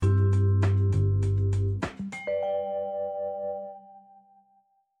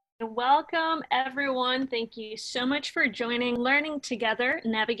welcome everyone. Thank you so much for joining Learning Together,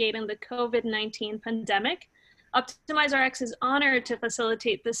 Navigating the COVID-19 Pandemic. OptimizeRx is honored to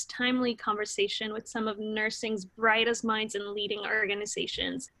facilitate this timely conversation with some of nursing's brightest minds and leading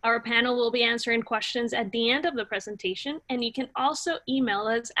organizations. Our panel will be answering questions at the end of the presentation, and you can also email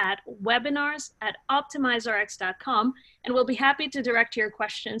us at webinars@optimizerx.com, and we'll be happy to direct your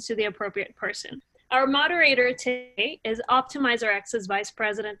questions to the appropriate person. Our moderator today is OptimizerX's Vice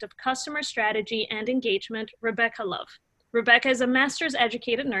President of Customer Strategy and Engagement, Rebecca Love. Rebecca is a master's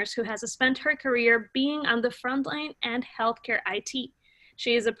educated nurse who has spent her career being on the front line and healthcare IT.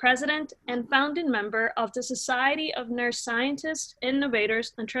 She is a president and founding member of the Society of Nurse Scientists,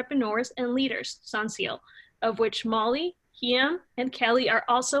 Innovators, Entrepreneurs, and Leaders, SONSIEL, of which Molly, Hiem, and Kelly are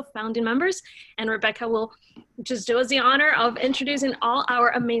also founding members. And Rebecca will just do us the honor of introducing all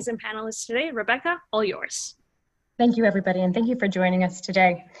our amazing panelists today. Rebecca, all yours. Thank you, everybody, and thank you for joining us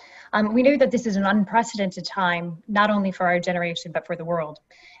today. We know that this is an unprecedented time, not only for our generation, but for the world.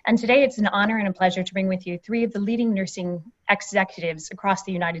 And today it's an honor and a pleasure to bring with you three of the leading nursing executives across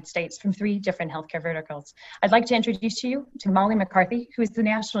the United States from three different healthcare verticals. I'd like to introduce you to Molly McCarthy, who is the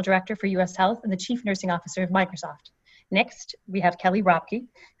National Director for U.S. Health and the Chief Nursing Officer of Microsoft. Next, we have Kelly Robke,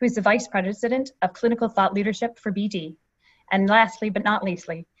 who is the Vice President of Clinical Thought Leadership for BD. And lastly, but not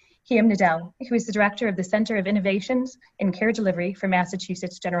leastly, Hiem Nadel, who is the Director of the Center of Innovations in Care Delivery for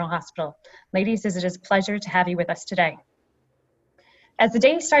Massachusetts General Hospital. Ladies, it is a pleasure to have you with us today. As the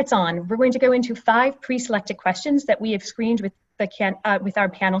day starts on, we're going to go into 5 pre-selected questions that we have screened with our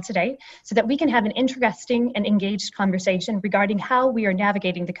panel today so that we can have an interesting and engaged conversation regarding how we are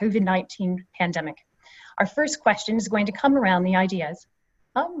navigating the COVID-19 pandemic. Our first question is going to come around the ideas.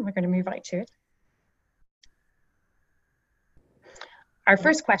 We're going to move right to it. Our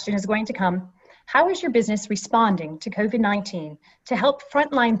first question is going to come, how is your business responding to COVID-19 to help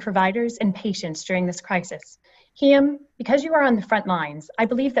frontline providers and patients during this crisis? Hiem, because you are on the front lines, I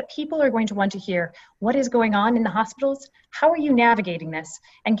believe that people are going to want to hear what is going on in the hospitals, how are you navigating this,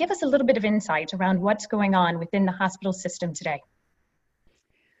 and give us a little bit of insight around what's going on within the hospital system today.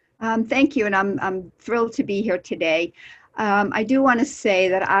 Thank you, and I'm thrilled to be here today. I do want to say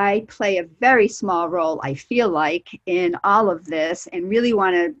that I play a very small role, I feel like, in all of this, and really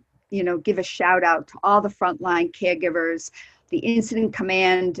want to, give a shout out to all the frontline caregivers, the incident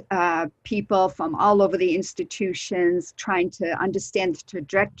command people from all over the institutions, trying to understand the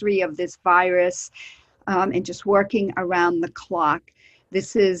trajectory of this virus, and just working around the clock.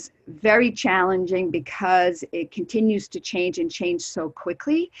 This is very challenging because it continues to change and change so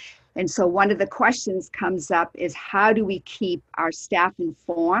quickly. And so one of the questions comes up is, how do we keep our staff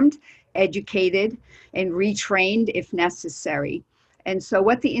informed, educated, and retrained if necessary? And so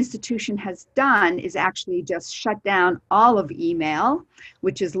what the institution has done is actually just shut down all of email,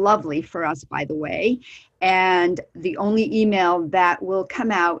 which is lovely for us, by the way. And the only email that will come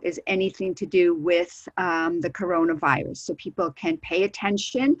out is anything to do with the coronavirus. So people can pay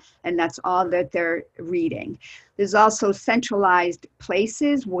attention, and that's all that they're reading. There's also centralized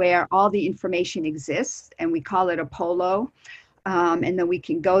places where all the information exists, and we call it a polo. And then we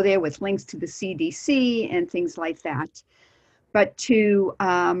can go there with links to the CDC and things like that. But to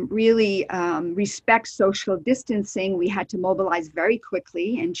really respect social distancing, we had to mobilize very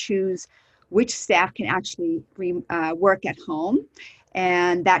quickly and choose which staff can actually work at home.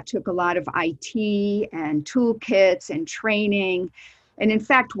 And that took a lot of IT and toolkits and training. And in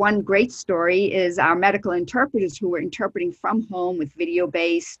fact, one great story is our medical interpreters who were interpreting from home with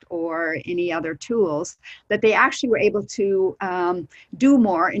video-based or any other tools, that they actually were able to do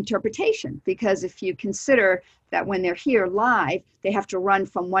more interpretation. Because if you consider that when they're here live, they have to run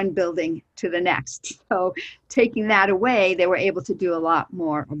from one building to the next. So taking that away, they were able to do a lot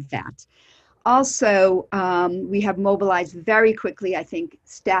more of that. Also, we have mobilized very quickly. I think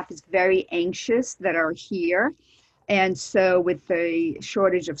staff is very anxious that are here. And so with the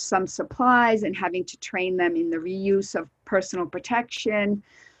shortage of some supplies and having to train them in the reuse of personal protection,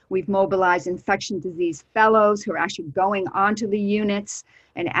 we've mobilized infection disease fellows who are actually going onto the units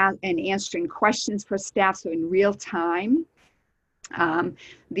and answering questions for staff, so in real time.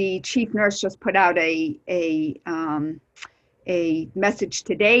 The chief nurse just put out a message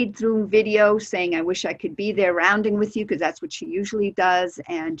today through video saying, I wish I could be there rounding with you, because that's what she usually does,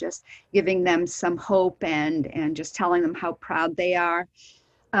 and just giving them some hope and just telling them how proud they are.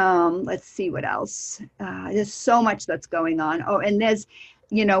 Let's see what else. There's so much that's going on. Oh, and there's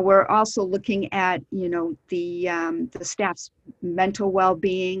we're also looking at, the staff's mental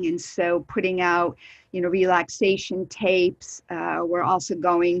well-being. And so putting out, relaxation tapes. We're also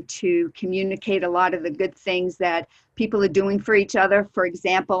going to communicate a lot of the good things that people are doing for each other. For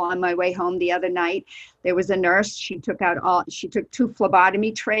example, on my way home the other night, there was a nurse. She took 2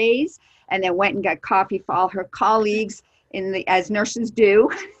 phlebotomy trays and then went and got coffee for all her colleagues as nurses do,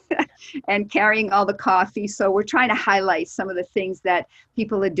 and carrying all the coffee. So we're trying to highlight some of the things that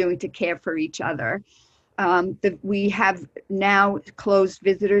people are doing to care for each other. We have now closed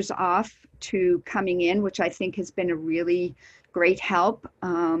visitors off to coming in, which I think has been a really great help.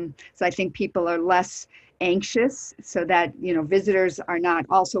 So I think people are less anxious, so that visitors are not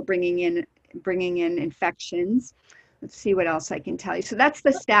also bringing in infections. Let's see what else I can tell you. So that's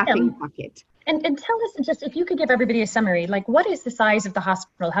the staffing bucket. And tell us, just if you could give everybody a summary, like what is the size of the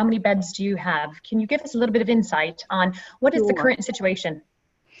hospital? How many beds do you have? Can you give us a little bit of insight on what is the current situation?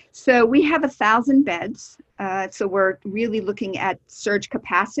 So we have 1,000 beds. So we're really looking at surge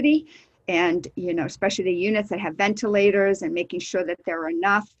capacity and, especially the units that have ventilators and making sure that there are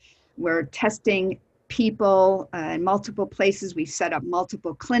enough. We're testing people in multiple places. We've set up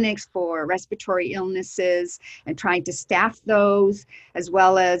multiple clinics for respiratory illnesses and trying to staff those, as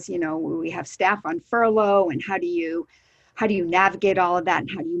well as, we have staff on furlough, and how do you navigate all of that,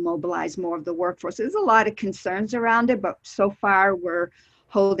 and how do you mobilize more of the workforce? There's a lot of concerns around it, but so far we're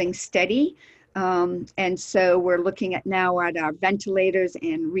holding steady. And so we're looking at our ventilators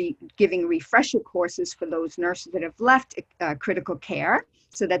and giving refresher courses for those nurses that have left critical care,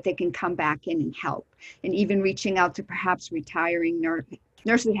 so that they can come back in and help, and even reaching out to perhaps retiring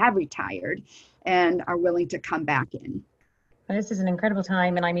nurses that have retired and are willing to come back in. This is an incredible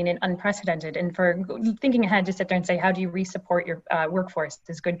time, and I mean, unprecedented. And for thinking ahead to sit there and say, how do you re-support your workforce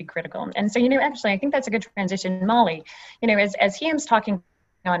is going to be critical. And so, actually, I think that's a good transition. Molly, as Hiam's talking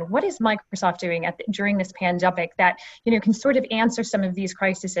on, what is Microsoft doing during this pandemic that, can sort of answer some of these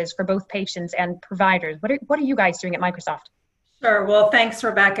crises for both patients and providers? What are you guys doing at Microsoft? Sure. Well, thanks,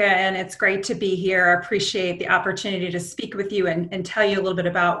 Rebecca, and it's great to be here. I appreciate the opportunity to speak with you and tell you a little bit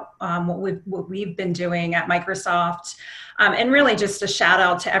about what we've been doing at Microsoft. And really just a shout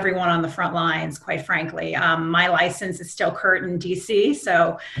out to everyone on the front lines, quite frankly. My license is still Curt in DC,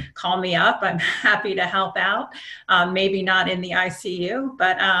 so call me up. I'm happy to help out. Maybe not in the ICU,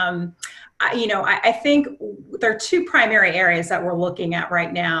 but I think there are 2 primary areas that we're looking at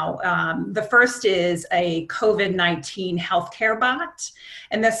right now. The first is a COVID-19 healthcare bot,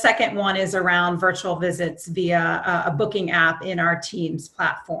 and the second one is around virtual visits via a booking app in our Teams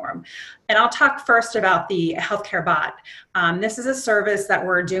platform. And I'll talk first about the healthcare bot. This is a service that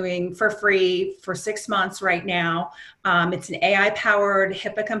we're doing for free for 6 months right now. It's an AI-powered,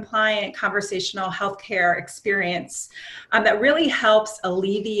 HIPAA-compliant conversational healthcare experience that really helps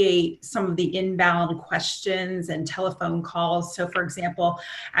alleviate some of the inbound questions and telephone calls. So for example,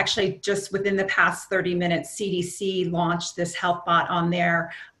 actually just within the past 30 minutes, CDC launched this health bot on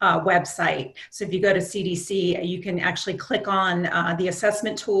their website. So if you go to CDC, you can actually click on the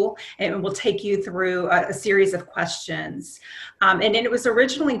assessment tool, and it will take you through a series of questions. And it was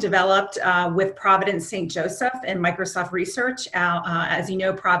originally developed with Providence St. Joseph and Microsoft Research. As you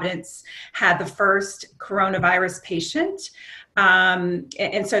know, Providence had the first coronavirus patient.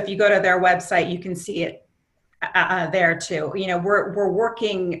 And so if you go to their website, you can see it there too. We're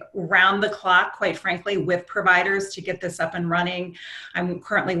working round the clock, quite frankly, with providers to get this up and running. I'm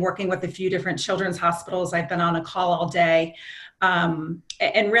currently working with a few different children's hospitals. I've been on a call all day. And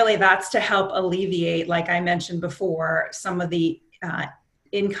really that's to help alleviate, like I mentioned before, some of the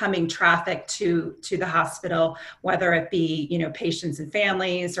incoming traffic to the hospital, whether it be, patients and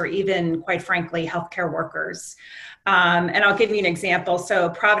families, or even, quite frankly, healthcare workers. And I'll give you an example. So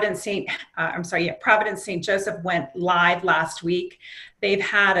Providence St. Joseph went live last week. They've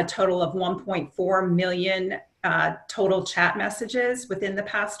had a total of 1.4 million total chat messages within the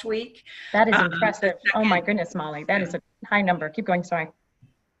past week. That is impressive. Oh my goodness, Molly, that is a high number. Keep going, sorry.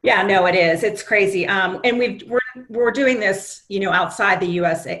 Yeah, no, it is. It's crazy. And we're doing this, outside the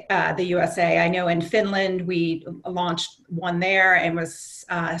USA. I know in Finland we launched one there, and was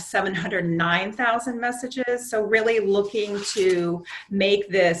 709,000 messages. So really looking to make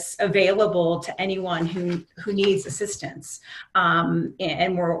this available to anyone who needs assistance.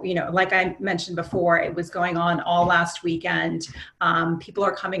 And we're, like I mentioned before, it was going on all last weekend. People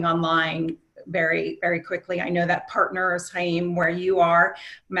are coming online very, very quickly. I know that Partners, Haim, where you are,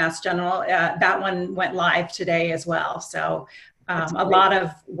 Mass General, that one went live today as well. So a lot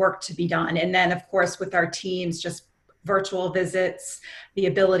of work to be done. And then, of course, with our teams, just virtual visits, the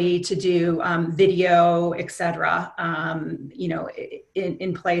ability to do video, et cetera,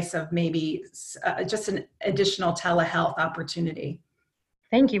 in place of maybe just an additional telehealth opportunity.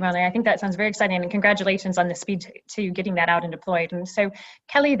 Thank you, Molly. I think that sounds very exciting, and congratulations on the speed to getting that out and deployed. And so,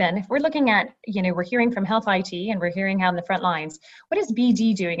 Kelly, then, if we're looking at, we're hearing from Health IT and we're hearing how on the front lines, what is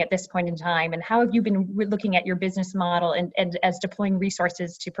BD doing at this point in time, and how have you been looking at your business model and as deploying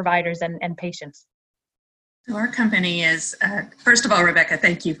resources to providers and patients? So our company is, first of all, Rebecca,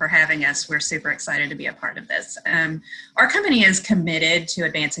 thank you for having us. We're super excited to be a part of this. Our company is committed to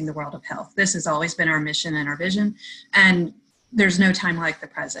advancing the world of health. This has always been our mission and our vision, and there's no time like the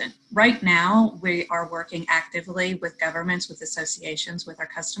present. Right now, we are working actively with governments, with associations, with our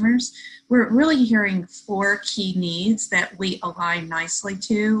customers. We're really hearing 4 key needs that we align nicely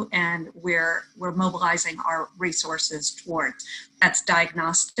to, and we're mobilizing our resources towards. That's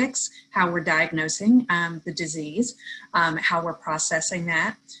diagnostics, how we're diagnosing the disease, how we're processing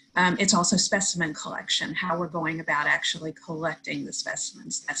that. It's also specimen collection, how we're going about actually collecting the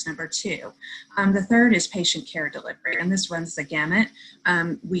specimens. That's number 2. The third is patient care delivery, and this runs the gamut.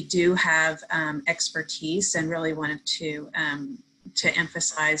 We do have expertise and really wanted to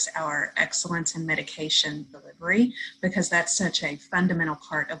emphasize our excellence in medication delivery, because that's such a fundamental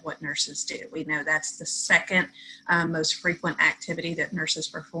part of what nurses do. We know that's the second most frequent activity that nurses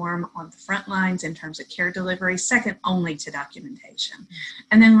perform on the front lines in terms of care delivery, second only to documentation.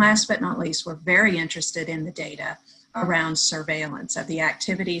 And then last but not least, we're very interested in the data around surveillance of the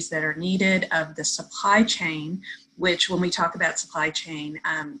activities that are needed, of the supply chain, which when we talk about supply chain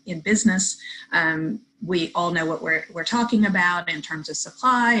in business, we all know what we're talking about in terms of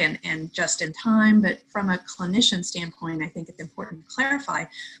supply and just in time, but from a clinician standpoint, I think it's important to clarify,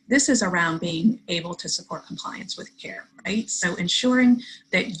 this is around being able to support compliance with care, right? So ensuring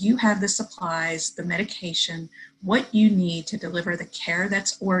that you have the supplies, the medication, what you need to deliver the care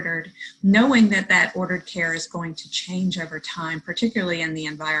that's ordered, knowing that that ordered care is going to change over time, particularly in the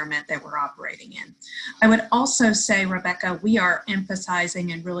environment that we're operating in. I would also say, Rebecca, we are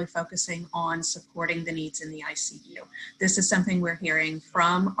emphasizing and really focusing on supporting the needs in the ICU. This is something we're hearing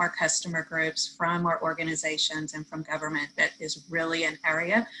from our customer groups, from our organizations, and from government that is really an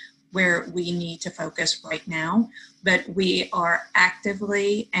area where we need to focus right now, but we are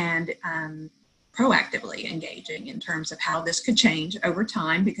actively and proactively engaging in terms of how this could change over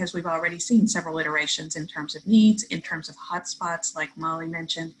time, because we've already seen several iterations in terms of needs, in terms of hotspots like Molly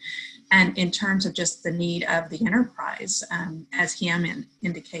mentioned, and in terms of just the need of the enterprise, as Hiem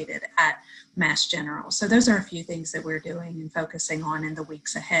indicated at Mass General. So those are a few things that we're doing and focusing on in the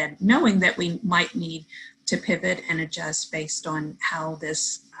weeks ahead, knowing that we might need to pivot and adjust based on how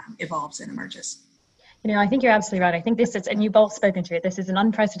this evolves and emerges. I think you're absolutely right. I think this is, and you've both spoken to it, this is an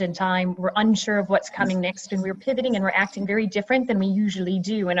unprecedented time. We're unsure of what's coming next, and we're pivoting and we're acting very different than we usually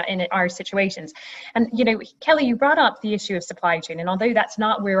do in our situations. And, Kelly, you brought up the issue of supply chain, and although that's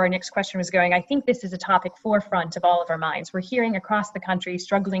not where our next question was going, I think this is a topic forefront of all of our minds. We're hearing across the country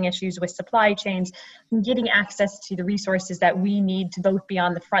struggling issues with supply chains, and getting access to the resources that we need to both be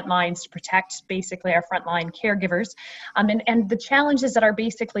on the front lines to protect basically our frontline caregivers, and the challenges that are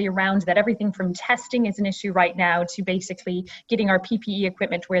basically around that. Everything from testing is an issue right now to basically getting our PPE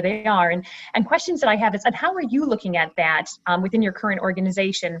equipment where they are. And questions that I have is, and how are you looking at that within your current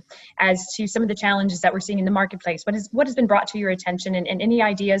organization as to some of the challenges that we're seeing in the marketplace? What has been brought to your attention, and any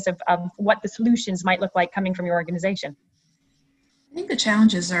ideas of what the solutions might look like coming from your organization? I think the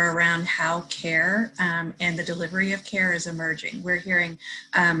challenges are around how care and the delivery of care is emerging. We're hearing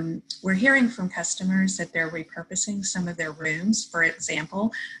from customers that they're repurposing some of their rooms. For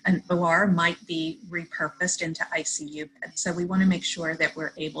example, an OR might be repurposed into ICU beds. So we want to make sure that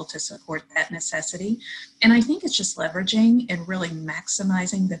we're able to support that necessity. And I think it's just leveraging and really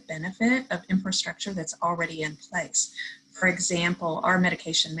maximizing the benefit of infrastructure that's already in place. For example, our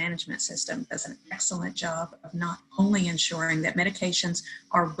medication management system does an excellent job of not only ensuring that medications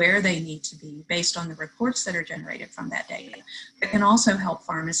are where they need to be based on the reports that are generated from that data, but can also help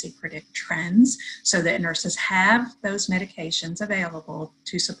pharmacy predict trends so that nurses have those medications available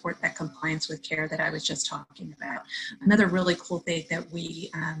to support that compliance with care that I was just talking about. Another really cool thing that we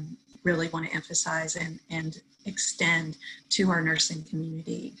really want to emphasize and extend to our nursing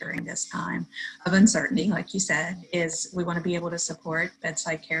community during this time of uncertainty, like you said, is we want to be able to support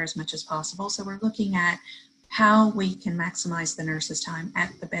bedside care as much as possible. So we're looking at how we can maximize the nurse's time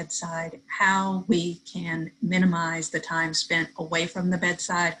at the bedside, how we can minimize the time spent away from the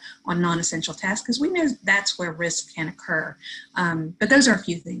bedside on non-essential tasks, because we know that's where risk can occur. But those are a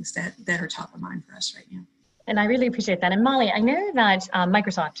few things that are top of mind for us right now. And I really appreciate that. And Molly, I know that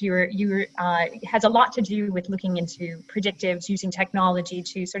Microsoft, has a lot to do with looking into predictives, using technology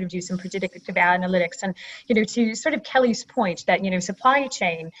to sort of do some predictive analytics. And, to sort of Kelly's point that, supply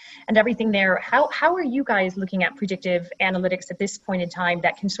chain and everything there, how are you guys looking at predictive analytics at this point in time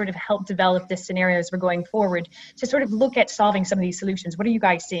that can sort of help develop this scenario as we're going forward to sort of look at solving some of these solutions? What are you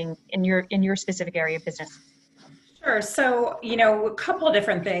guys seeing in your specific area of business? Sure. So, a couple of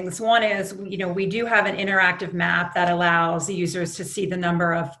different things. One is, we do have an interactive map that allows the users to see the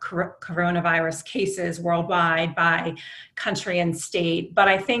number of coronavirus cases worldwide by country and state. But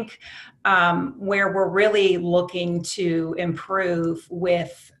I think where we're really looking to improve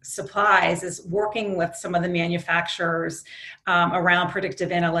with supplies is working with some of the manufacturers around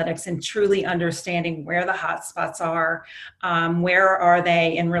predictive analytics and truly understanding where the hotspots are, where are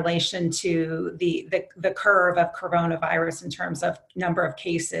they in relation to the curve of coronavirus in terms of number of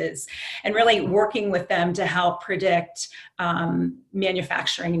cases, and really working with them to help predict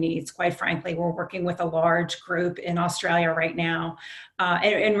manufacturing needs. Quite frankly, we're working with a large group in Australia right now,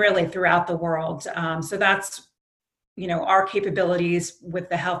 and really throughout the world. So that's, our capabilities with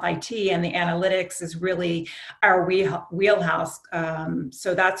the health IT and the analytics is really our wheelhouse.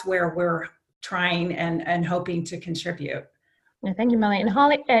 So that's where we're trying and hoping to contribute. Yeah, thank you, Molly. And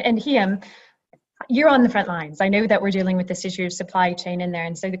Holly and Hiem, you're on the front lines. I know that we're dealing with this issue of supply chain in there.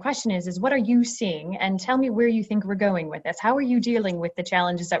 And so the question is what are you seeing? And tell me where you think we're going with this. How are you dealing with the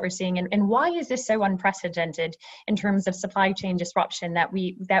challenges that we're seeing? And why is this so unprecedented in terms of supply chain disruption that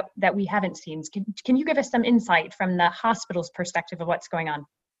we haven't seen? Can you give us some insight from the hospital's perspective of what's going on?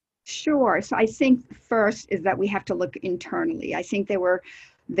 Sure. So I think first is that we have to look internally. I think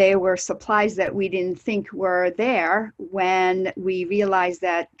there were supplies that we didn't think were there when we realized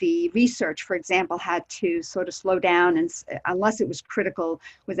that the research, for example, had to sort of slow down, and unless it was critical,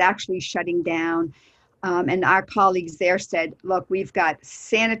 was actually shutting down. And our colleagues there said, look, we've got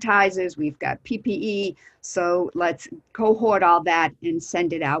sanitizers, we've got PPE, so let's cohort all that and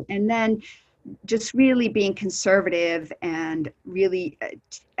send it out. And then just really being conservative and really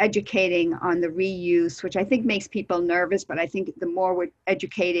educating on the reuse, which I think makes people nervous, but I think the more we're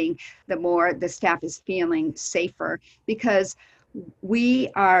educating, the more the staff is feeling safer, because we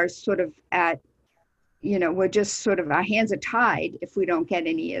are sort of we're just sort of, our hands are tied if we don't get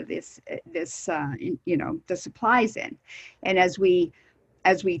any of the supplies in. And as we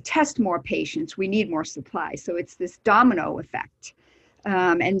test more patients, we need more supplies. So it's this domino effect.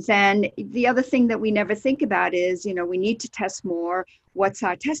 And then the other thing that we never think about is, we need to test more. What's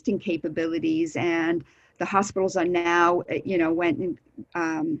our testing capabilities? And the hospitals are now, went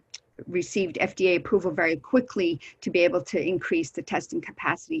and received FDA approval very quickly to be able to increase the testing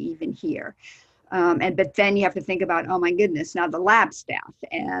capacity even here. But then you have to think about, oh my goodness, now the lab staff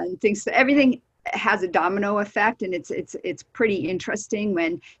and things. So everything has a domino effect, and it's pretty interesting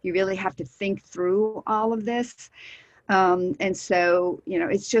when you really have to think through all of this. And so,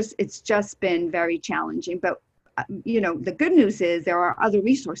 it's just been very challenging. But, the good news is there are other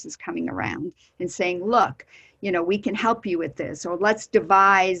resources coming around and saying, look, we can help you with this, or let's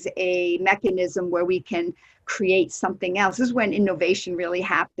devise a mechanism where we can create something else. This is when innovation really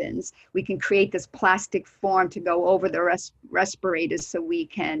happens. We can create this plastic form to go over the respirators so we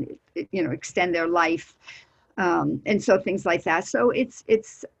can, extend their life. And so things like that. So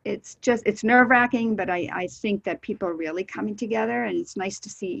it's nerve-wracking, but I think that people are really coming together, and it's nice to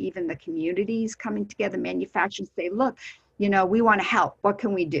see even the communities coming together, manufacturers say, look, we want to help. What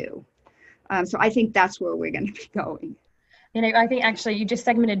can we do? So I think that's where we're going to be going. I think actually you just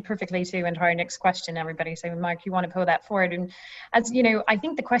segmented perfectly too into our next question, everybody. So Mark, you want to pull that forward. And as I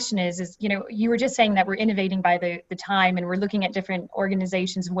think the question is, you were just saying that we're innovating by the time, and we're looking at different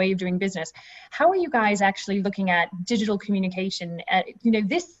organizations and way of doing business. How are you guys actually looking at digital communication?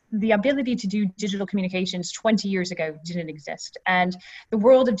 The ability to do digital communications 20 years ago didn't exist. And the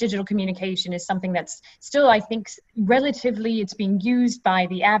world of digital communication is something that's still, I think, relatively, it's being used by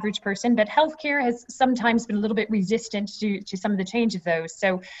the average person, but healthcare has sometimes been a little bit resistant to some of the change of those.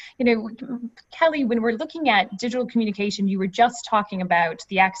 So, Kelly, when we're looking at digital communication, you were just talking about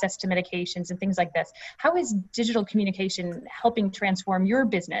the access to medications and things like this. How is digital communication helping transform your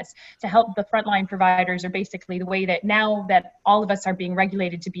business to help the frontline providers, or basically the way that now that all of us are being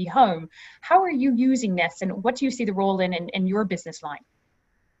regulated to be home? How are you using this, and what do you see the role in your business line?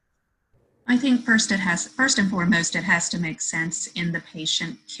 I think first and foremost, it has to make sense in the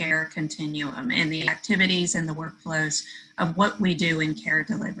patient care continuum, in the activities and the workflows of what we do in care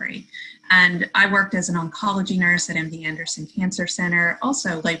delivery. And I worked as an oncology nurse at MD Anderson Cancer Center,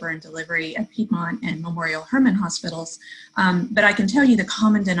 also labor and delivery at Piedmont and Memorial Hermann hospitals. But I can tell you the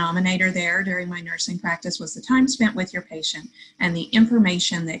common denominator there during my nursing practice was the time spent with your patient and the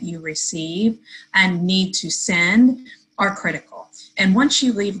information that you receive and need to send are critical. And once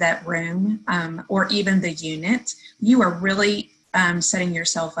you leave that room or even the unit, you are really setting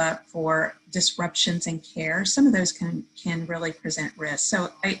yourself up for disruptions in care. Some of those can really present risk. So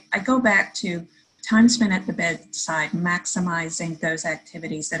I go back to time spent at the bedside, maximizing those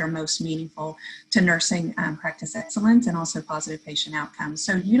activities that are most meaningful to nursing practice excellence and also positive patient outcomes.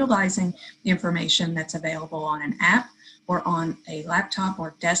 So utilizing the information that's available on an app or on a laptop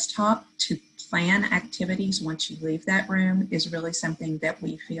or desktop to plan activities once you leave that room is really something that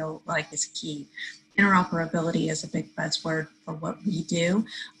we feel like is key. Interoperability is a big buzzword for what we do,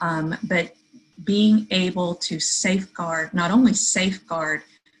 but being able to safeguard, not only safeguard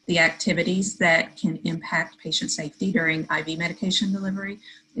the activities that can impact patient safety during IV medication delivery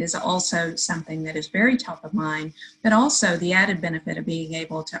is also something that is very top of mind, but also the added benefit of being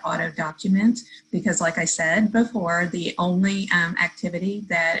able to auto-document, because like I said before, the only activity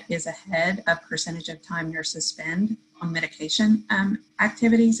that is ahead of percentage of time nurses spend on medication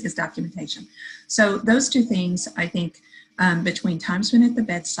activities is documentation. So those two things, I think, between time spent at the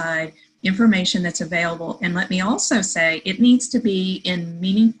bedside, information that's available, and let me also say it needs to be in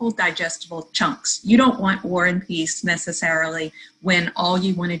meaningful, digestible chunks. You don't want War and Peace necessarily when all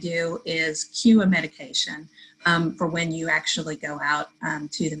you want to do is cue a medication for when you actually go out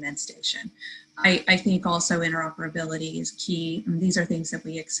to the med station. I think also interoperability is key. And these are things that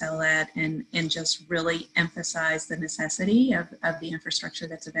we excel at and just really emphasize the necessity of the infrastructure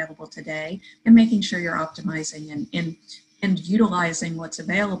that's available today and making sure you're optimizing and utilizing what's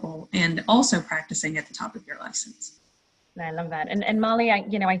available and also practicing at the top of your license. I love that. And Molly,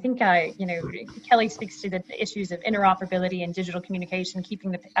 I think Kelly speaks to the issues of interoperability and digital communication,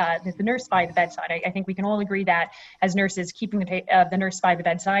 keeping the nurse by the bedside. I think we can all agree that as nurses, keeping the nurse by the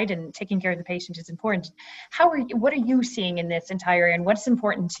bedside and taking care of the patient is important. What are you seeing in this entire, and what's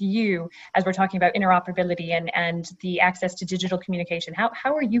important to you as we're talking about interoperability and the access to digital communication?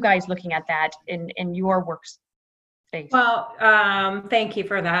 How are you guys looking at that in your works? Well, thank you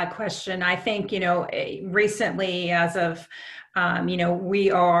for that question. I think, recently as of,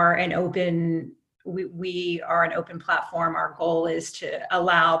 we are an open platform. Our goal is to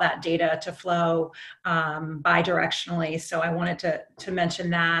allow that data to flow bi-directionally. So I wanted to mention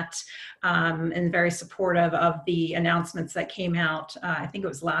that and very supportive of the announcements that came out. I think it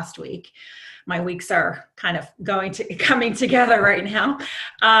was last week. My weeks are kind of coming together right now.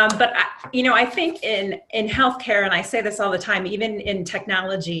 But I think in healthcare, and I say this all the time, even in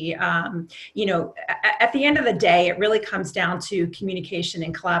technology, at the end of the day, it really comes down to communication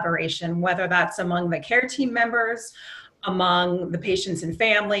and collaboration, whether that's among the care team members, among the patients and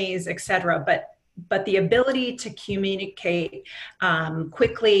families, et cetera. But the ability to communicate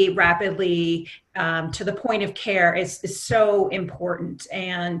quickly, rapidly, to the point of care is so important.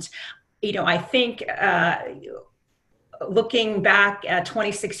 And I think looking back at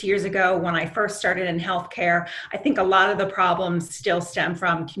 26 years ago when I first started in healthcare, I think a lot of the problems still stem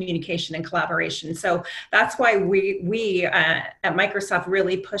from communication and collaboration. So that's why we at Microsoft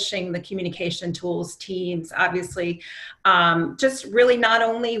really pushing the communication tools, Teams, obviously, just really not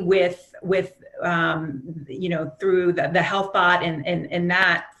only with through the health bot and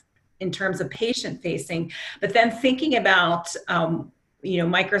that in terms of patient facing, but then thinking about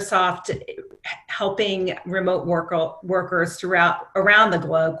Microsoft helping remote workers around the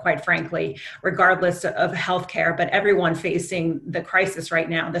globe, quite frankly, regardless of healthcare, but everyone facing the crisis right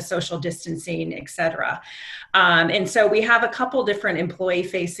now, the social distancing, et cetera. And so we have a couple different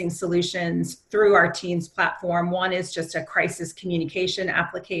employee-facing solutions through our Teams platform. One is just a crisis communication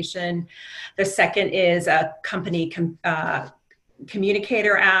application. The second is a company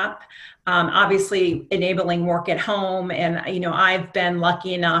communicator app. Obviously enabling work at home. And, I've been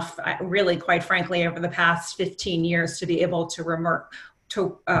lucky enough, really, quite frankly, over the past 15 years to be able to work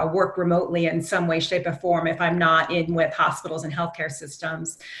remotely in some way, shape, or form if I'm not in with hospitals and healthcare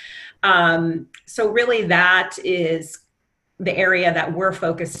systems. So really that is the area that we're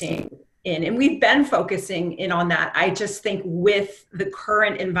focusing in. And we've been focusing in on that. I just think with the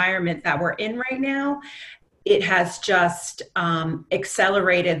current environment that we're in right now, it has just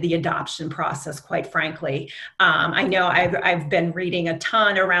accelerated the adoption process, quite frankly. I know I've been reading a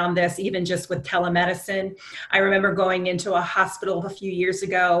ton around this, even just with telemedicine. I remember going into a hospital a few years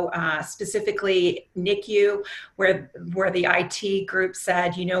ago, specifically NICU, where the IT group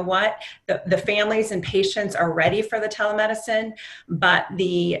said, you know what, the families and patients are ready for the telemedicine, but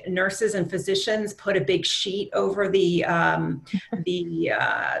the nurses and physicians put a big sheet over the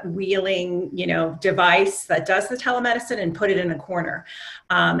wheeling, device that does the telemedicine and put it in a corner.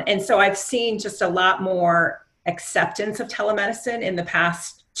 And so I've seen just a lot more acceptance of telemedicine in the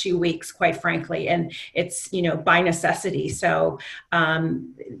past 2 weeks, quite frankly, and it's, by necessity. So,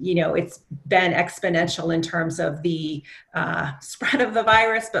 it's been exponential in terms of the spread of the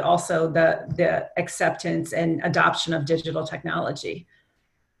virus, but also the acceptance and adoption of digital technology.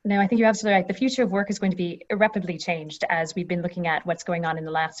 No, I think you're absolutely right. The future of work is going to be irreparably changed as we've been looking at what's going on in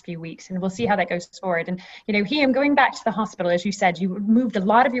the last few weeks, and we'll see how that goes forward. And, Hiem, going back to the hospital, as you said, you moved a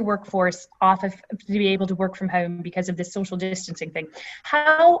lot of your workforce off of to be able to work from home because of this social distancing thing.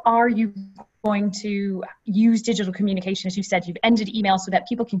 How are you going to use digital communication? As you said, you've ended email so that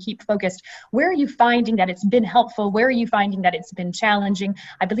people can keep focused. Where are you finding that it's been helpful? Where are you finding that it's been challenging?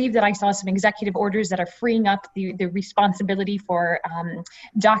 I believe that I saw some executive orders that are freeing up the responsibility for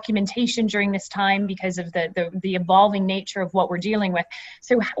documentation during this time because of the evolving nature of what we're dealing with.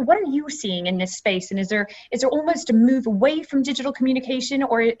 So what are you seeing in this space? And is there almost a move away from digital communication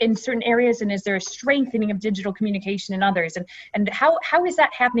or in certain areas, and is there a strengthening of digital communication in others? And how is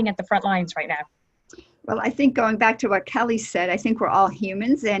that happening at the front lines right now? Well, I think going back to what Kelly said, I think we're all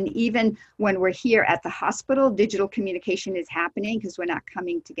humans. And even when we're here at the hospital, digital communication is happening because we're not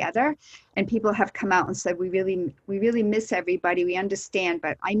coming together. And people have come out and said, we really miss everybody. We understand,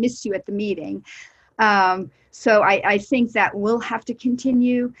 but I miss you at the meeting. So I think that will have to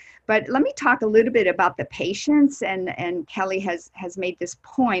continue. But let me talk a little bit about the patients. And Kelly has made this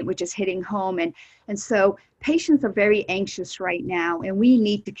point, which is hitting home. And so patients are very anxious right now, and we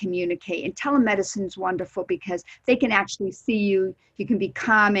need to communicate. And telemedicine is wonderful because they can actually see you. You can be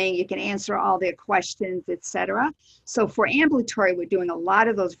calming. You can answer all their questions, etc. So for ambulatory, we're doing a lot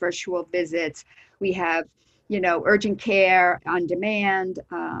of those virtual visits. We have urgent care on demand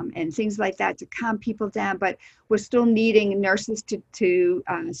and things like that to calm people down. But we're still needing nurses to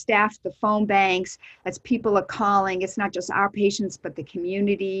staff the phone banks as people are calling. It's not just our patients, but the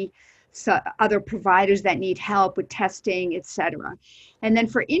community, so other providers that need help with testing, et cetera. And then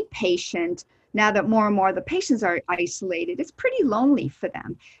for inpatient, now that more and more of the patients are isolated, it's pretty lonely for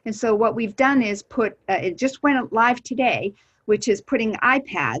them. And so what we've done is it just went live today, which is putting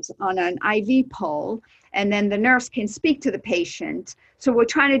iPads on an IV pole, and then the nurse can speak to the patient. So what we're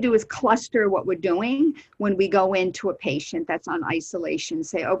trying to do is cluster what we're doing when we go into a patient that's on isolation.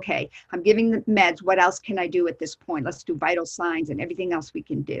 Say, okay, I'm giving the meds. What else can I do at this point? Let's do vital signs and everything else we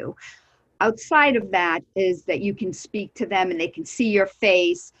can do. Outside of that is that you can speak to them and they can see your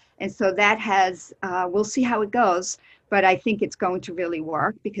face. And so that we'll see how it goes, but I think it's going to really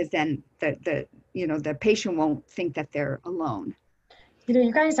work because then the patient won't think that they're alone.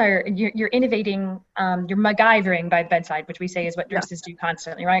 You guys you're innovating, you're MacGyvering by the bedside, which we say is what nurses do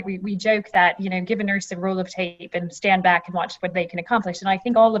constantly, right? We joke that, give a nurse a roll of tape and stand back and watch what they can accomplish. And I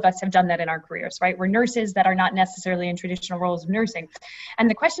think all of us have done that in our careers, right? We're nurses that are not necessarily in traditional roles of nursing. And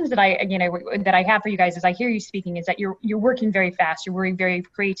the questions that I have for you guys as I hear you speaking is that you're working very fast, you're working very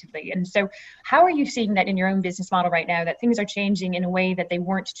creatively. And so how are you seeing that in your own business model right now, that things are changing in a way that they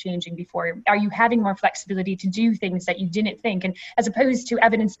weren't changing before? Are you having more flexibility to do things that you didn't think? And as opposed to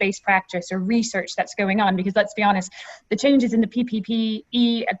evidence-based practice or research that's going on, because let's be honest, the changes in the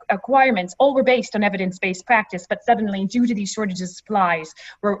PPE requirements all were based on evidence-based practice, but suddenly due to these shortages of supplies,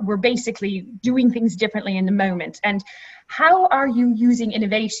 we're basically doing things differently in the moment. And how are you using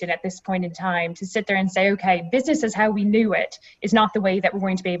innovation at this point in time to sit there and say, okay, business as how we knew it is not the way that we're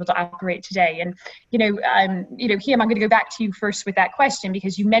going to be able to operate today? And, Hiem, I'm going to go back to you first with that question,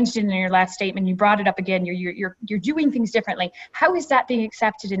 because you mentioned in your last statement, you brought it up again, you're doing things differently. How is that being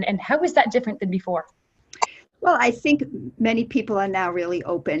accepted, and how is that different than before? Well, I think many people are now really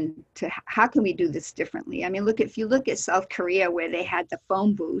open to how can we do this differently. I mean, if you look at South Korea, where they had the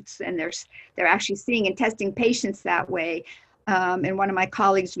phone booths and they're actually seeing and testing patients that way. And one of my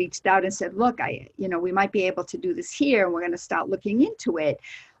colleagues reached out and said, look, we might be able to do this here, and we're going to start looking into it.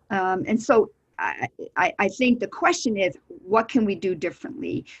 And so I think the question is, what can we do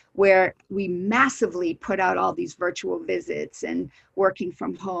differently, where we massively put out all these virtual visits and working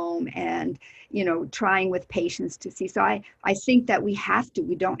from home and, trying with patients to see. So I think that we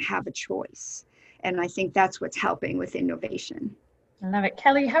don't have a choice. And I think that's what's helping with innovation. I love it.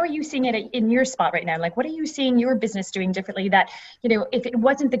 Kelly, how are you seeing it in your spot right now? Like, what are you seeing your business doing differently that, if it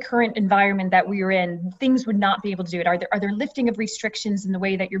wasn't the current environment that we were in, things would not be able to do it? Are there lifting of restrictions in the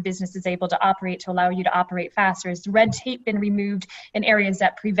way that your business is able to operate to allow you to operate faster? Has red tape been removed in areas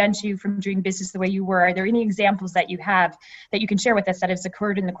that prevent you from doing business the way you were? Are there any examples that you have that you can share with us that has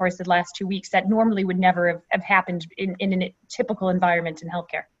occurred in the course of the last 2 weeks that normally would never have happened in a typical environment in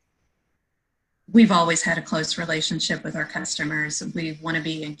healthcare? We've always had a close relationship with our customers. We want to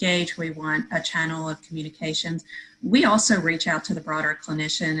be engaged. We want a channel of communications. We also reach out to the broader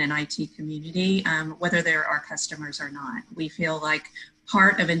clinician and IT community, whether they're our customers or not. We feel like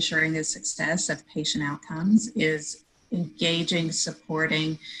part of ensuring the success of patient outcomes is engaging,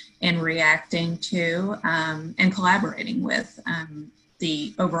 supporting, and reacting to and collaborating with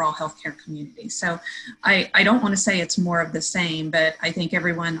the overall healthcare community. So I don't want to say it's more of the same, but I think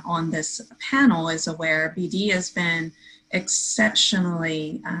everyone on this panel is aware BD has been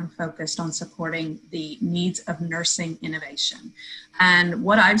exceptionally focused on supporting the needs of nursing innovation. And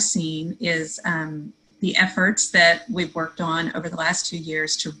what I've seen is the efforts that we've worked on over the last 2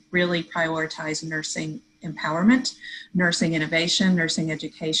 years to really prioritize nursing empowerment, nursing innovation, nursing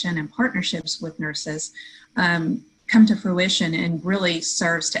education, and partnerships with nurses come to fruition and really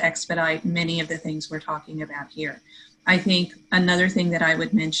serves to expedite many of the things we're talking about here. I think another thing that I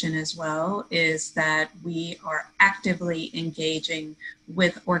would mention as well is that we are actively engaging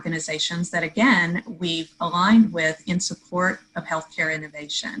with organizations that, again, we've aligned with in support of healthcare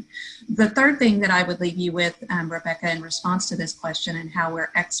innovation. The third thing that I would leave you with, Rebecca, in response to this question and how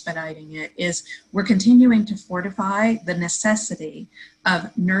we're expediting it is we're continuing to fortify the necessity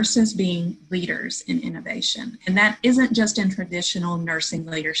of nurses being leaders in innovation. And that isn't just in traditional nursing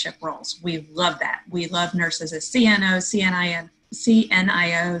leadership roles. We love that. We love nurses as CNOs,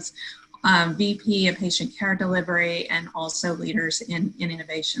 CNIOs, VP of patient care delivery, and also leaders in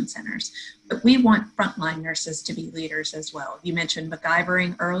innovation centers. But we want frontline nurses to be leaders as well. You mentioned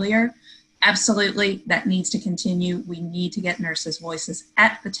MacGyvering earlier. Absolutely, that needs to continue. We need to get nurses' voices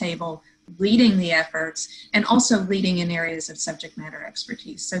at the table, leading the efforts, and also leading in areas of subject matter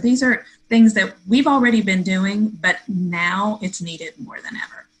expertise. So these are things that we've already been doing, but now it's needed more than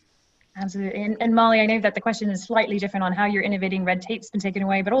ever. Absolutely. And Molly, I know that the question is slightly different on how you're innovating. Red tape's been taken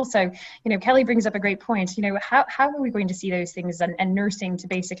away, but also, Kelly brings up a great point. How are we going to see those things and nursing to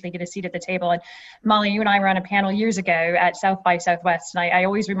basically get a seat at the table? And Molly, you and I were on a panel years ago at South by Southwest, and I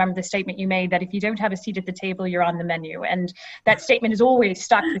always remember the statement you made that if you don't have a seat at the table, you're on the menu. And that statement has always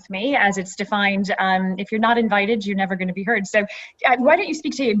stuck with me as it's defined. If you're not invited, you're never going to be heard. So why don't you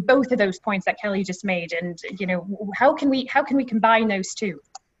speak to both of those points that Kelly just made? And, how can we combine those two?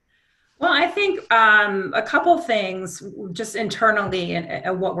 Well, I think a couple things just internally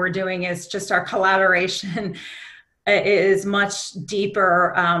and what we're doing is just our collaboration is much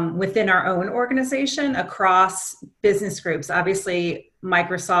deeper within our own organization across business groups. Obviously,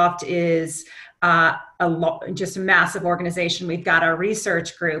 Microsoft is just a massive organization. We've got our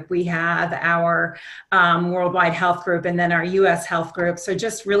research group, we have our worldwide health group, and then our US health group. So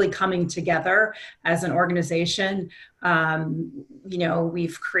just really coming together as an organization.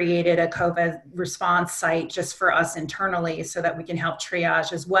 We've created a COVID response site just for us internally so that we can help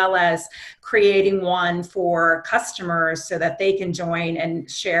triage, as well as creating one for customers so that they can join and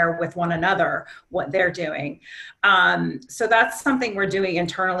share with one another what they're doing. So that's something we're doing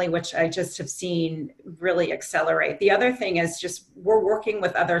internally, which I just have seen really accelerate. The other thing is just we're working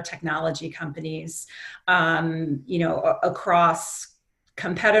with other technology companies, across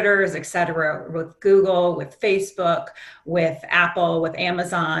competitors, et cetera, with Google, with Facebook, with Apple, with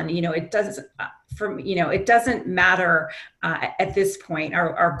Amazon. It doesn't matter at this point.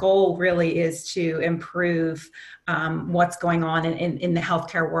 Our goal really is to improve what's going on in the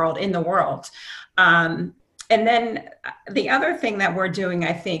healthcare world, in the world. And then the other thing that we're doing,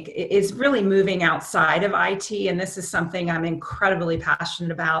 I think, is really moving outside of IT. And this is something I'm incredibly passionate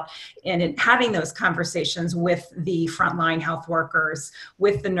about, and having those conversations with the frontline health workers,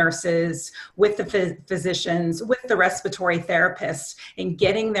 with the nurses, with the physicians, with the respiratory therapists, and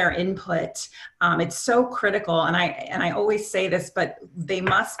getting their input. It's so critical. And I always say this, but they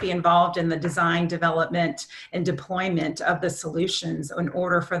must be involved in the design, development, and deployment of the solutions in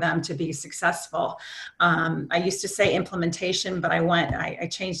order for them to be successful. I used to say implementation, but I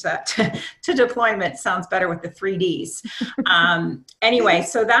changed that to deployment. Sounds better with the 3Ds. Anyway,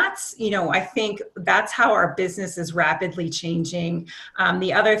 so that's, I think that's how our business is rapidly changing.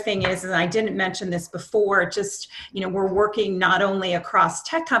 The other thing is, and I didn't mention this before, just, we're working not only across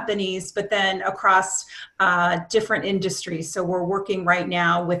tech companies, but then across different industries. So we're working right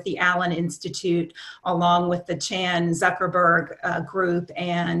now with the Allen Institute, along with the Chan Zuckerberg group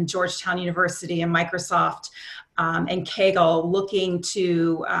and Georgetown University and Microsoft and Kaggle, looking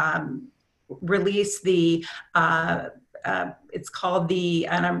to release the it's called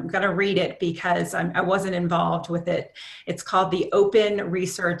and I'm going to read it because I wasn't involved with it. It's called the COVID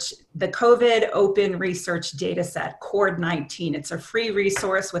Open Research Dataset, CORD-19. It's a free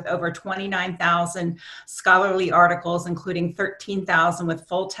resource with over 29,000 scholarly articles, including 13,000 with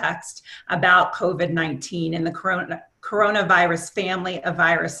full text about COVID-19 and the coronavirus family of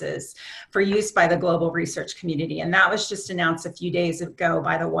viruses for use by the global research community. And that was just announced a few days ago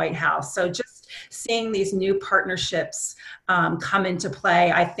by the White House. So just seeing these new partnerships come into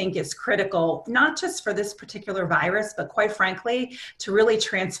play, I think is critical, not just for this particular virus, but quite frankly, to really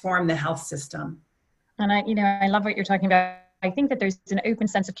transform the health system. And I love what you're talking about. I think that there's an open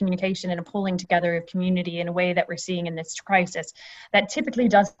sense of communication and a pulling together of community in a way that we're seeing in this crisis that typically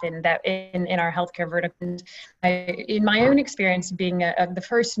does in our healthcare vertical. In my own experience, being the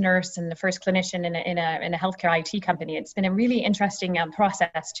first nurse and the first clinician in a healthcare IT company, it's been a really interesting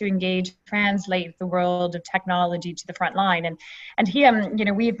process to engage, translate the world of technology to the front line. And here,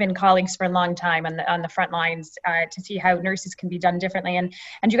 we've been colleagues for a long time on the front lines to see how nurses can be done differently. And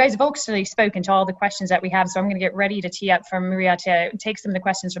you guys have actually spoken to all the questions that we have, so I'm going to get ready to tee up for Maria to take some of the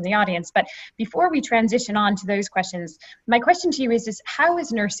questions from the audience. But before we transition on to those questions, my question to you is how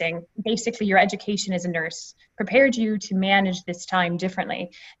is nursing, basically your education as a nurse, prepared you to manage this time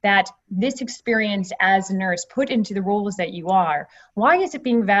differently? That this experience as a nurse put into the roles that you are, why is it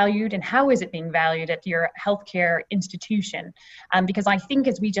being valued and how is it being valued at your healthcare institution? Because I think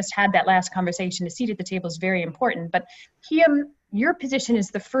as we just had that last conversation, the seat at the table is very important. But Hiem, your position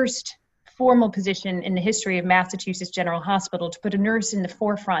is the first formal position in the history of Massachusetts General Hospital to put a nurse in the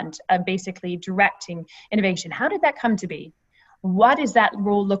forefront of basically directing innovation. How did that come to be? What does that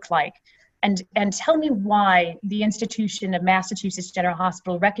role look like? And tell me why the institution of Massachusetts General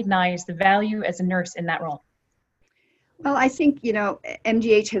Hospital recognized the value as a nurse in that role. Well, I think,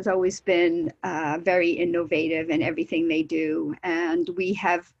 MGH has always been very innovative in everything they do. And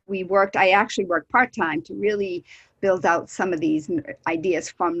I actually worked part-time to really build out some of these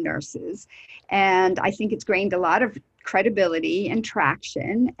ideas from nurses. And I think it's gained a lot of credibility and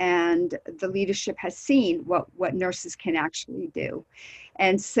traction, and the leadership has seen what nurses can actually do.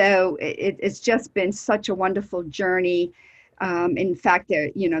 And so it's just been such a wonderful journey. In fact,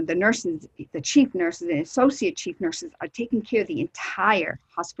 the nurses, the chief nurses and associate chief nurses are taking care of the entire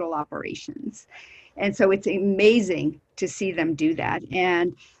hospital operations. And so it's amazing to see them do that.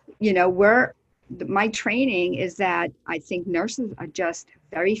 And, my training is that I think nurses are just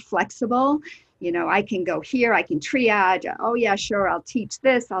very flexible. I can go here, I can triage. Oh yeah, sure, I'll teach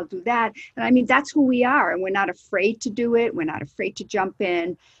this, I'll do that. And I mean, that's who we are. And we're not afraid to do it. We're not afraid to jump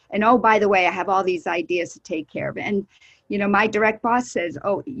in. And oh, by the way, I have all these ideas to take care of it. And, my direct boss says,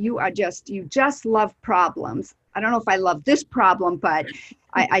 oh, you just love problems. I don't know if I love this problem, but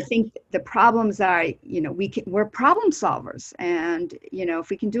I think the problems are, we're problem solvers. And, if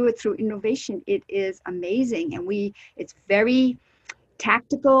we can do it through innovation, it is amazing. And it's very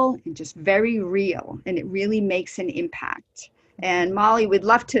tactical and just very real, and it really makes an impact. And Molly, we'd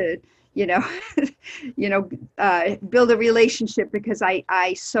love to, build a relationship, because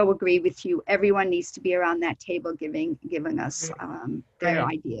I so agree with you. Everyone needs to be around that table giving us their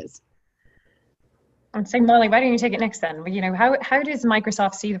ideas. I'd say, Molly, why don't you take it next then? How does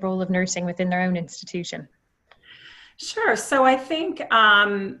Microsoft see the role of nursing within their own institution? Sure. So I think,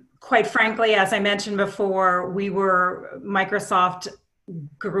 quite frankly, as I mentioned before, Microsoft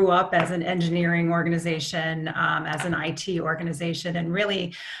grew up as an engineering organization, as an IT organization. And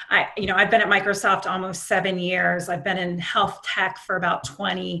really, I've been at Microsoft almost 7 years. I've been in health tech for about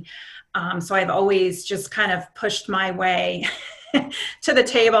 20. So I've always just kind of pushed my way to the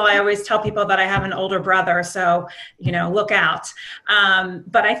table. I always tell people that I have an older brother, so, look out.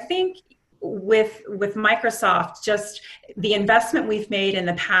 But I think with Microsoft, just the investment we've made in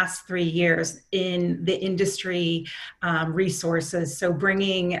the past 3 years in the industry resources. So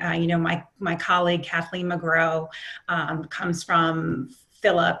bringing, my colleague Kathleen McGraw comes from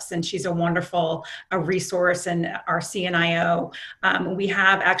Philips, and she's a wonderful resource, and our CNIO. We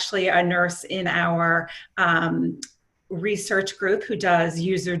have actually a nurse in our research group who does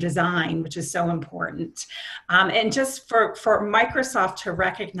user design, which is so important. And just for Microsoft to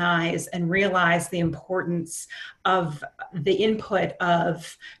recognize and realize the importance of the input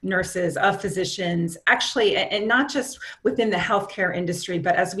of nurses, of physicians, actually, and not just within the healthcare industry,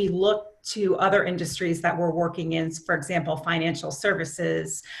 but as we look to other industries that we're working in, for example, financial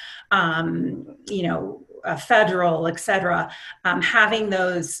services, federal, et cetera, having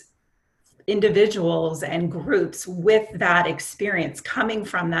those individuals and groups with that experience coming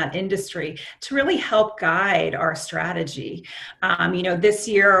from that industry to really help guide our strategy. This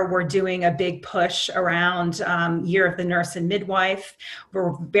year we're doing a big push around Year of the Nurse and Midwife.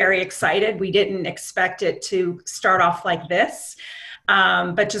 We're very excited. We didn't expect it to start off like this.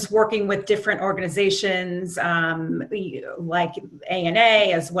 But just working with different organizations like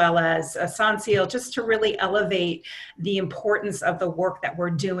ANA as well as Sansil, just to really elevate the importance of the work that we're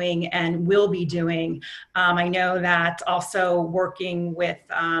doing and will be doing. I know that also working with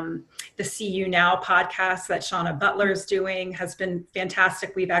the CU Now podcast that Shauna Butler is doing has been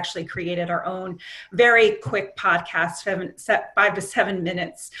fantastic. We've actually created our own very quick podcast, 5 to 7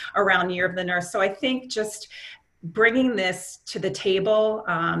 minutes around Year of the Nurse. So I think just bringing this to the table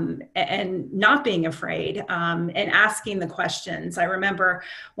and not being afraid and asking the questions. I remember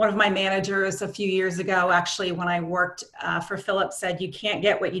one of my managers a few years ago, actually, when I worked for Philips, said, you can't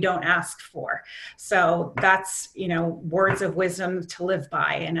get what you don't ask for. So that's, words of wisdom to live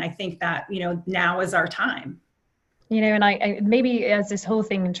by. And I think that, now is our time. And I maybe as this whole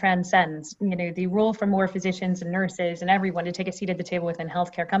thing transcends, the role for more physicians and nurses and everyone to take a seat at the table within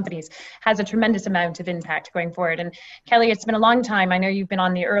healthcare companies has a tremendous amount of impact going forward. And Kelly, it's been a long time. I know you've been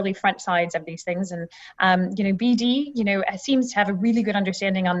on the early front sides of these things, and BD, seems to have a really good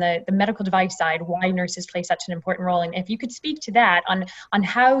understanding on the medical device side, why nurses play such an important role. And if you could speak to that on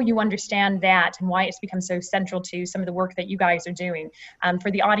how you understand that and why it's become so central to some of the work that you guys are doing,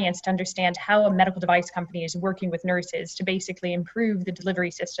 for the audience to understand how a medical device company is working with nurses to basically improve the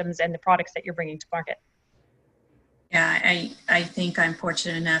delivery systems and the products that you're bringing to market. Yeah, I think I'm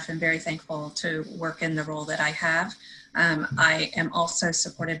fortunate enough and very thankful to work in the role that I have. I am also